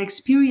talking about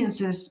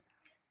experiences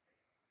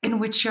in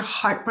which your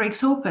heart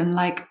breaks open,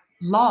 like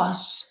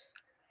loss,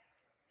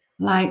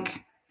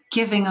 like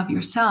giving of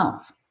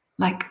yourself,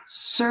 like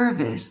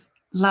service,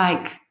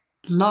 like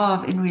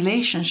love in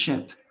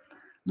relationship,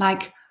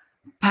 like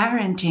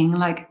parenting,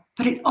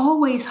 but it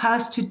always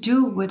has to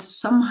do with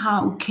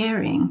somehow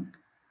caring.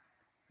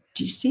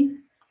 Do you see?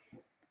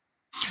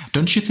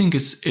 Don't you think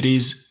it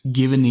is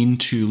given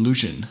into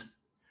illusion?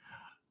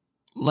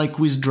 Like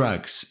with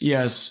drugs,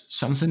 yes,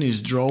 something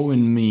is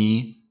drawing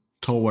me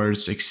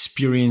towards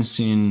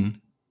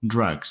experiencing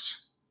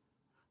drugs.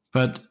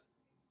 But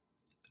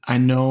I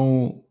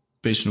know,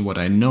 based on what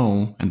I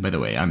know, and by the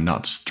way, I'm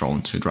not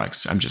drawn to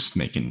drugs, I'm just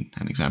making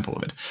an example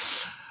of it,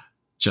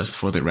 just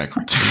for the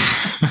record.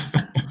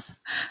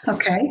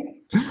 Okay.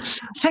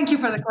 Thank you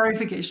for the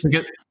clarification.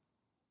 because,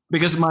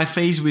 because my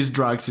phase with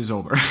drugs is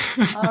over.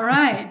 All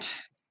right.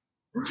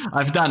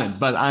 I've done it,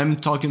 but I'm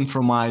talking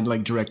from my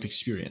like direct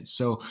experience.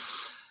 So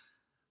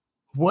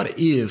what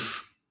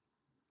if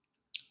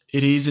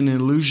it is an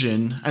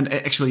illusion, and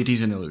actually it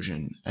is an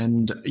illusion,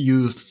 and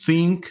you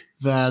think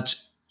that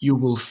you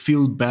will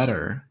feel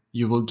better,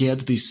 you will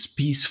get this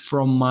peace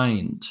from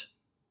mind.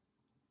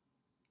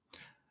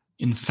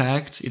 In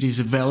fact, it is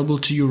available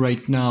to you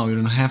right now. You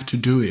don't have to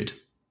do it.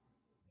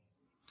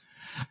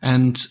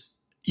 And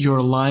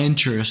you're lying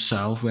to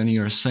yourself when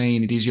you're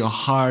saying it is your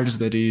heart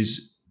that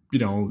is,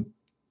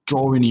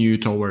 drawing you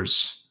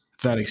towards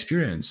that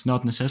experience.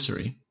 Not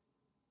necessary.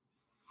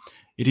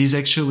 It is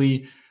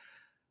actually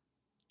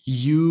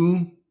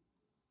you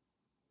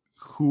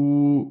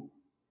who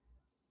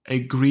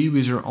agree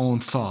with your own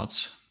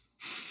thoughts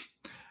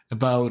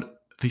about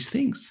these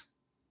things.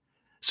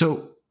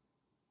 So,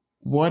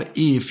 what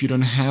if you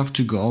don't have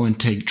to go and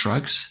take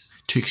drugs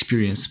to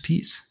experience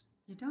peace?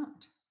 You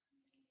don't.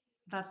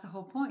 That's the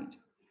whole point.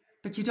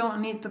 But you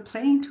don't need the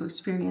plane to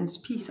experience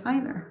peace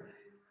either.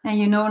 And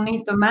you don't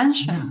need the Yeah.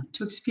 mansion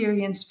to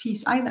experience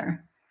peace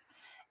either.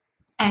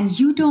 And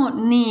you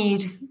don't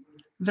need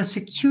the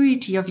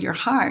security of your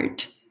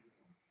heart,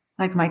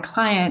 like my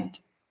client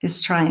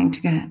is trying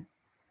to get,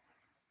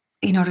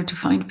 in order to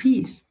find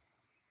peace.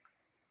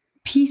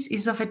 Peace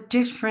is of a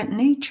different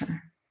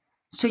nature.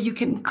 So you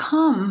can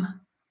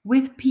come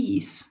with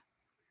peace,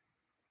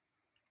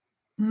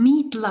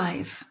 meet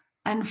life,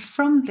 and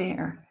from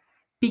there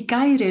be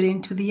guided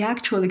into the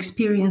actual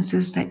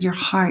experiences that your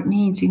heart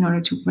needs in order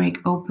to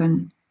break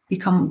open,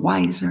 become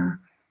wiser,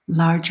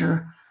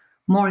 larger,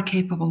 more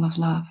capable of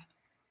love.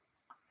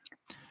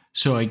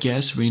 So I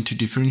guess we need to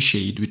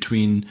differentiate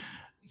between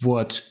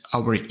what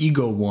our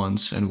ego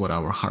wants and what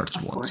our hearts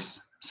Of want.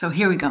 course. So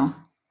here we go.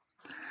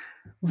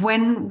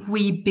 When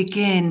we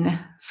begin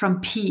from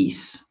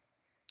peace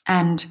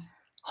and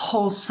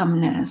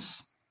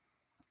wholesomeness,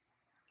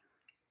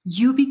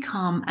 you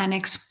become an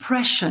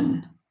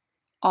expression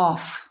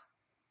of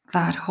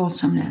that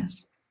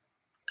wholesomeness,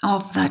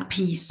 of that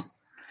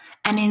peace.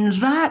 And in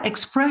that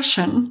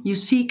expression, you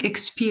seek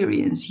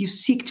experience, you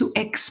seek to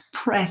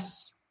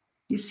express.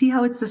 You see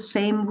how it's the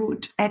same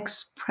root,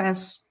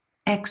 express,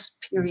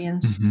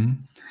 experience. Mm-hmm.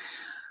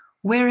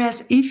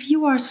 Whereas if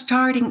you are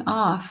starting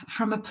off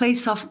from a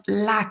place of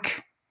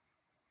lack,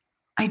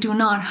 I do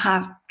not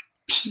have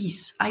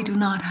peace, I do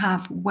not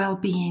have well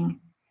being,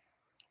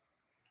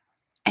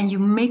 and you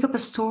make up a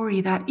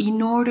story that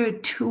in order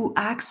to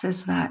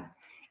access that,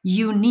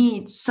 you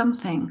need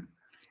something,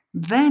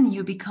 then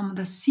you become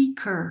the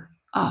seeker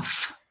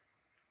of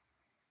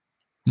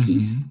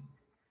peace, Mm-hmm.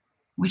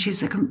 which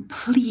is a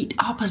complete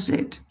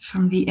opposite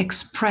from the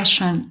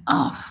expression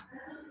of.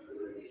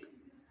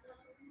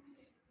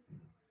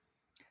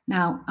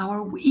 Now,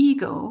 our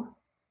ego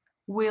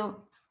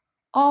will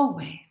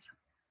always,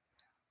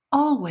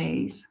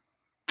 always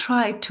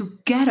try to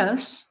get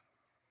us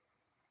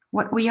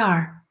what we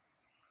are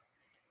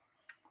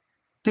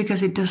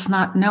because it does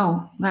not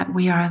know that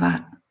we are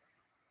that.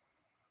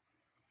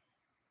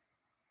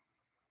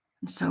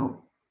 And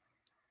so,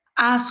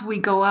 as we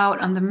go out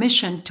on the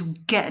mission to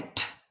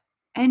get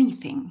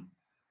anything,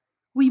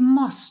 we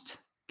must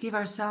give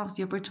ourselves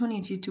the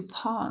opportunity to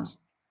pause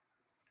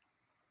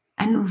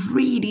and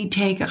really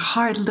take a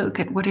hard look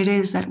at what it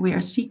is that we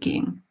are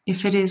seeking,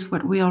 if it is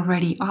what we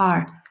already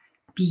are,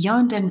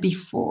 beyond and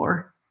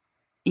before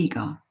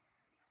ego.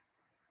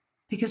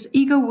 Because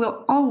ego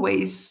will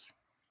always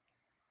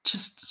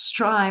just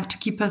strive to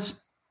keep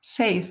us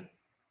safe,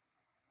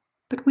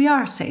 but we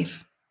are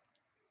safe.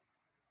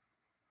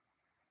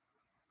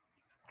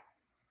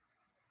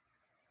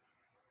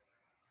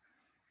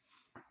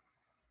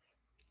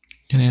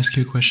 Can I ask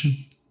you a question?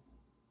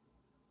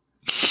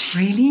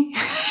 Really?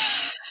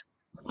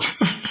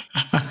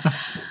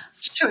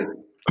 Sure.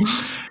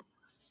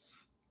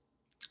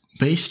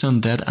 Based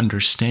on that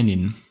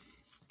understanding,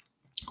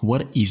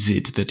 what is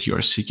it that you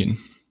are seeking?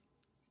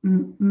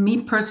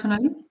 Me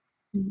personally?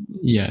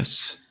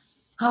 Yes.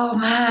 Oh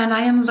man,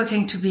 I am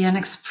looking to be an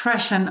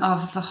expression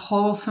of the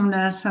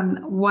wholesomeness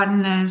and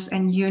oneness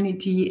and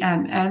unity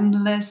and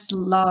endless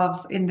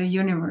love in the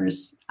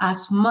universe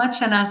as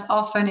much and as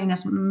often in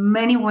as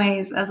many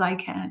ways as I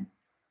can.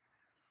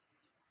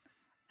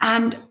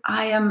 And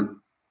I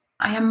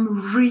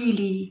am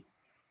really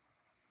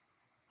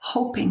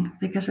hoping,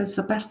 because it's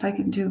the best I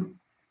can do,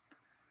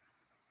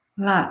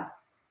 that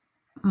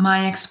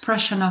my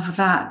expression of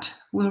that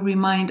will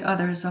remind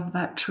others of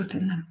that truth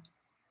in them.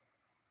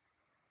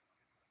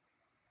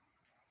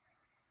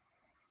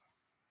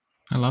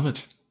 I love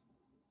it.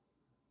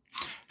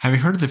 Have you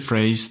heard the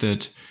phrase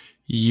that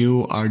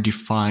you are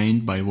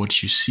defined by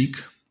what you seek?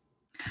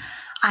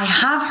 I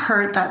have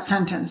heard that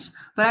sentence,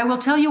 but I will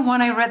tell you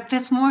one I read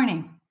this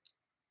morning.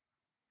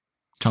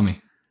 Tell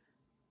me.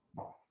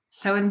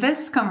 So, in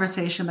this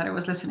conversation that I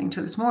was listening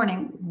to this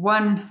morning,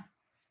 one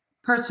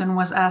person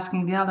was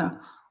asking the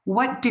other,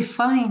 what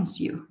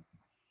defines you?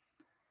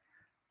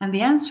 And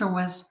the answer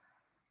was,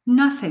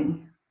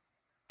 nothing.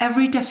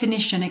 Every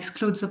definition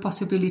excludes the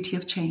possibility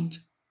of change.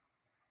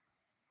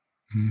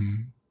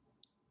 Mm.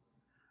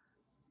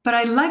 But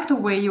I like the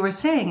way you were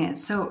saying it.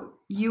 So,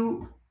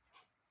 you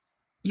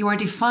are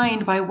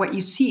defined by what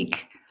you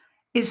seek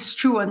is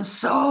true on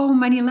so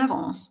many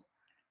levels.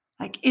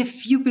 Like,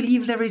 if you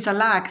believe there is a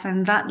lack,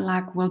 then that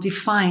lack will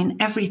define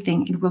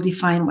everything. It will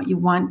define what you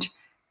want,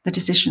 the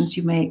decisions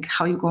you make,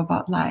 how you go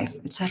about life,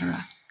 etc.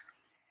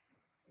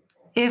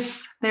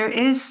 If there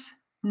is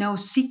no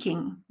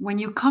seeking, when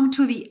you come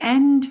to the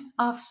end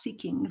of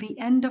seeking, the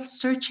end of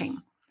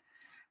searching,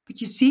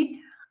 but you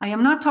see, I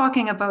am not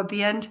talking about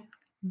the end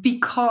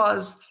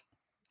because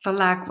the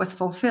lack was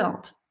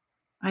fulfilled.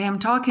 I am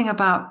talking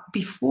about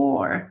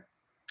before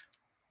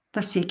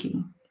the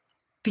seeking,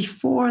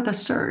 before the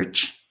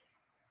search.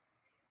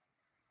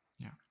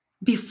 Yeah.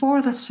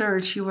 Before the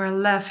search, you are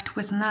left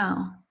with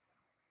now.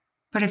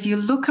 But if you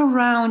look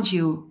around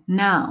you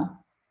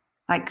now,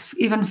 like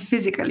even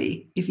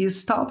physically, if you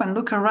stop and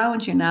look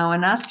around you now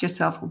and ask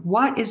yourself,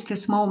 what is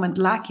this moment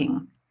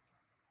lacking?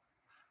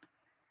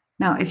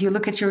 Now, if you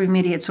look at your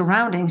immediate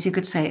surroundings, you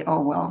could say, oh,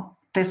 well,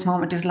 this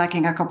moment is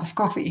lacking a cup of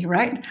coffee,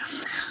 right?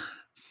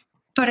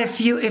 But if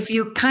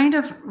you kind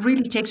of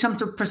really take some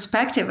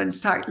perspective and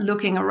start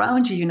looking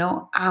around you,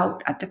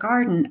 out at the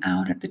garden,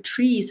 out at the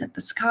trees, at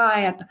the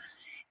sky,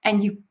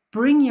 and you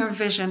bring your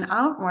vision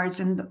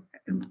outwards and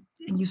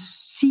you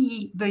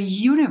see the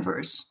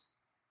universe,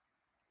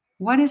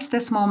 what is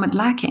this moment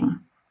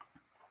lacking?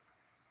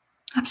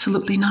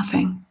 Absolutely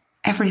nothing.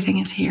 Everything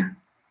is here.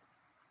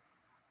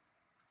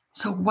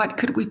 So what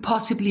could we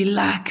possibly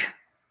lack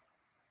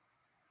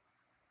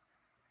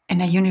in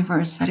a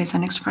universe that is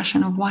an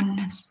expression of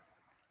oneness?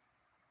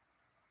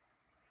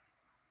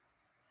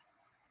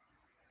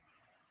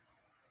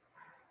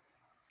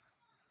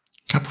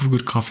 Cup of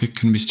good coffee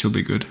can still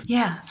be good.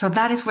 Yeah, so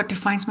that is what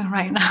defines me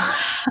right now.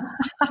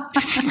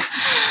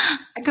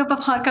 A cup of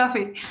hot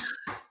coffee.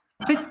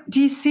 But do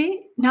you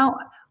see? Now,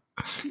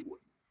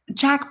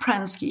 Jack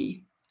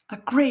Pransky, a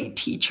great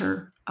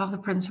teacher of the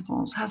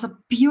principles, has a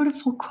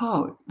beautiful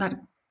quote that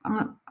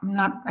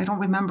I don't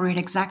remember it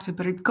exactly,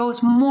 but it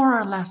goes more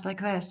or less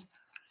like this.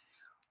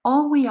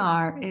 All we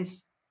are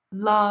is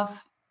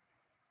love,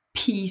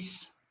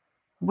 peace,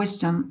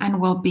 wisdom, and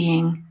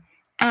well-being,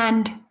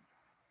 and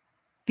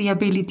the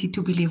ability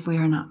to believe we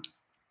are not.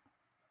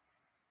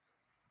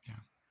 Yeah.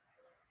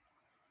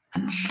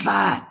 And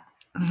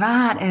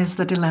that is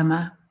the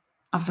dilemma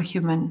of the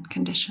human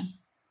condition.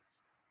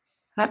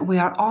 That we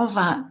are all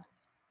that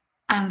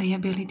and the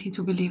ability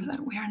to believe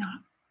that we are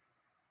not.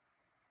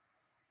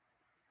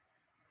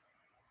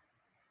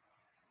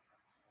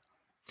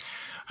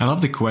 I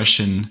love the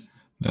question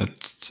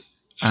that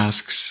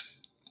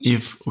asks,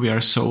 if we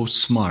are so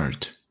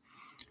smart,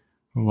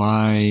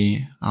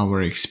 why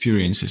our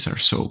experiences are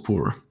so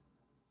poor.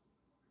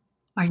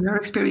 Are your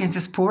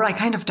experiences poor? I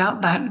kind of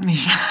doubt that,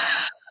 Misha.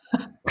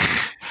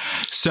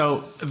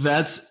 So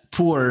that's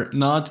poor,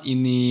 not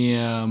in the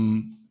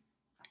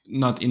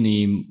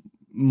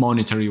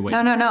monetary way.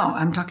 No.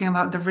 I'm talking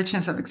about the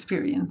richness of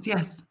experience.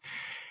 Yes.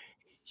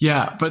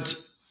 Yeah, but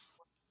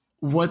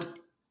what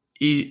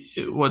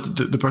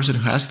the person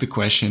who asked the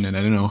question, and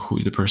I don't know who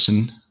the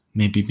person,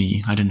 maybe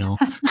me, I don't know.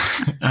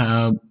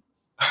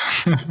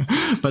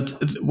 But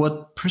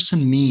what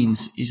person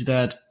means is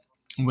that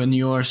when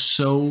you are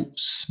so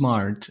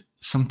smart,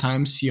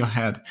 sometimes your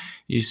head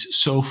is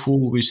so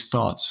full with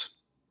thoughts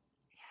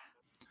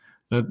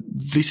that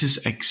this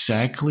is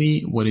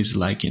exactly what is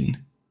lacking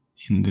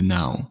in the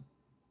now.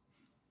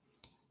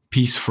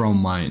 Peace from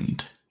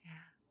mind.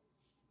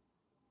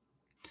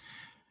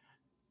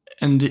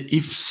 And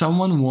if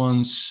someone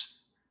wants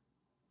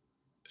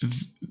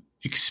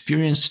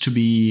experience to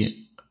be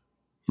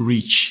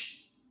rich,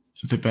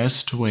 the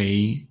best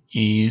way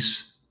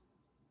is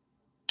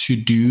to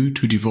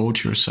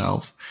devote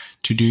yourself,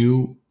 to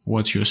do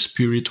what your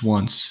spirit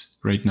wants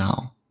right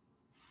now.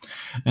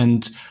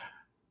 And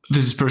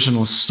this is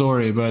personal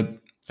story, but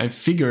I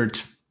figured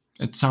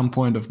at some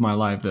point of my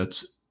life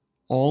that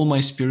all my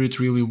spirit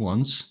really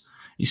wants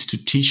is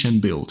to teach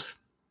and build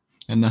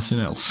and nothing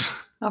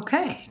else.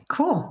 Okay,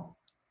 cool.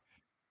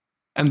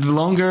 And the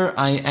longer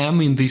I am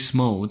in this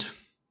mode,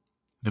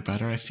 the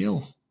better I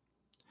feel.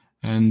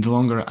 And the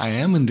longer I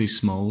am in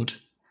this mode,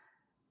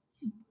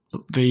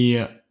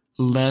 the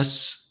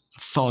less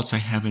thoughts I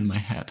have in my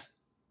head.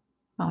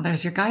 Well,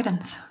 there's your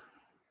guidance.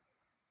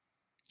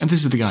 And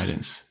this is the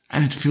guidance.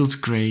 And it feels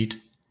great.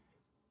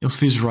 It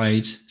feels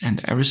right.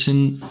 And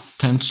everything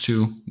tends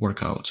to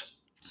work out.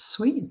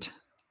 Sweet.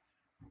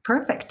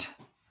 Perfect.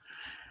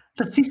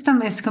 The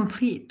system is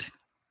complete.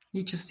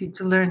 You just need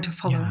to learn to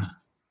follow Yeah. it.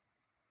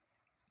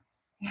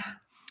 Yeah.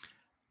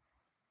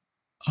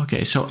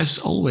 Okay, so as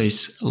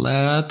always,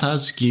 let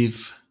us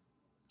give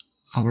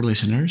our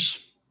listeners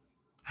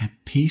a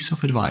piece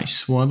of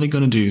advice. What are they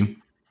going to do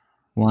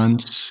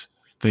once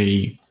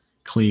they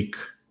click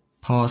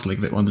pause, like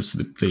once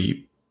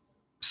they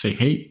say,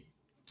 "Hey,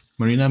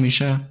 Marina,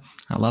 Misha,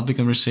 I love the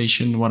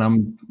conversation. What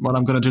I'm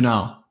going to do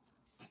now?"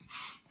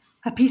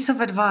 A piece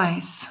of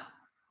advice.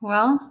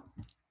 Well,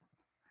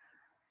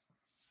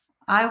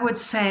 I would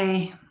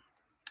say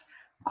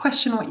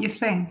question what you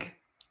think.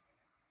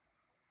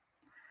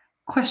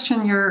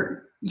 Question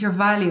your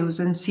values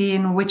and see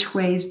in which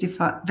ways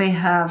they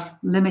have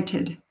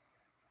limited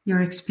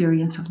your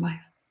experience of life.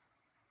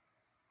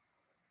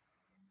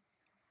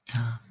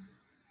 Yeah.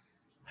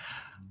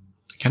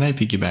 Can I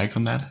piggyback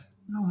on that?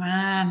 Oh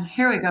man,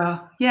 here we go.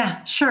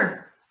 Yeah,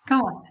 sure. Go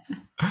on.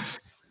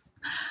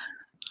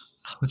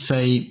 Let's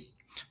say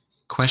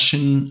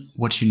question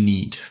what you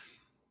need.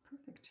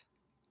 Perfect.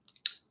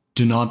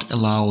 Do not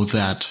allow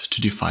that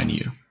to define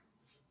you.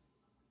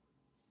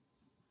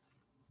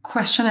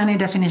 Question any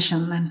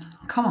definition then.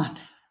 Come on.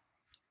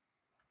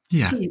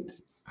 Yeah. Sweet.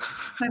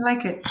 I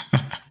like it.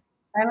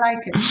 I like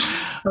it.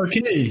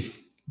 Okay.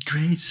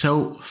 Great.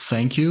 So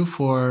thank you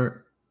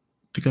for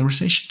the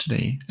conversation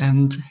today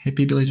and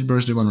happy belated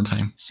birthday one more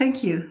time.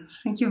 Thank you.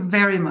 Thank you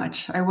very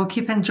much. I will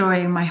keep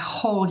enjoying my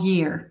whole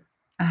year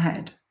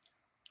ahead.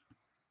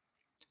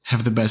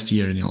 Have the best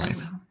year in your I life.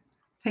 will.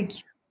 Thank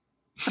you.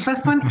 The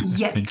best one Thank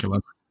yet. you a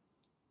lot.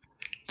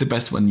 The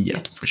best one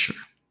yet, for Yes. sure.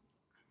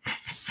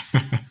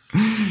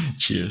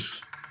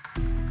 Cheers.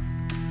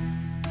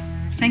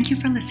 Thank you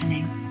for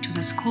listening to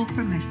the School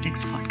for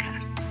Mystics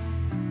podcast.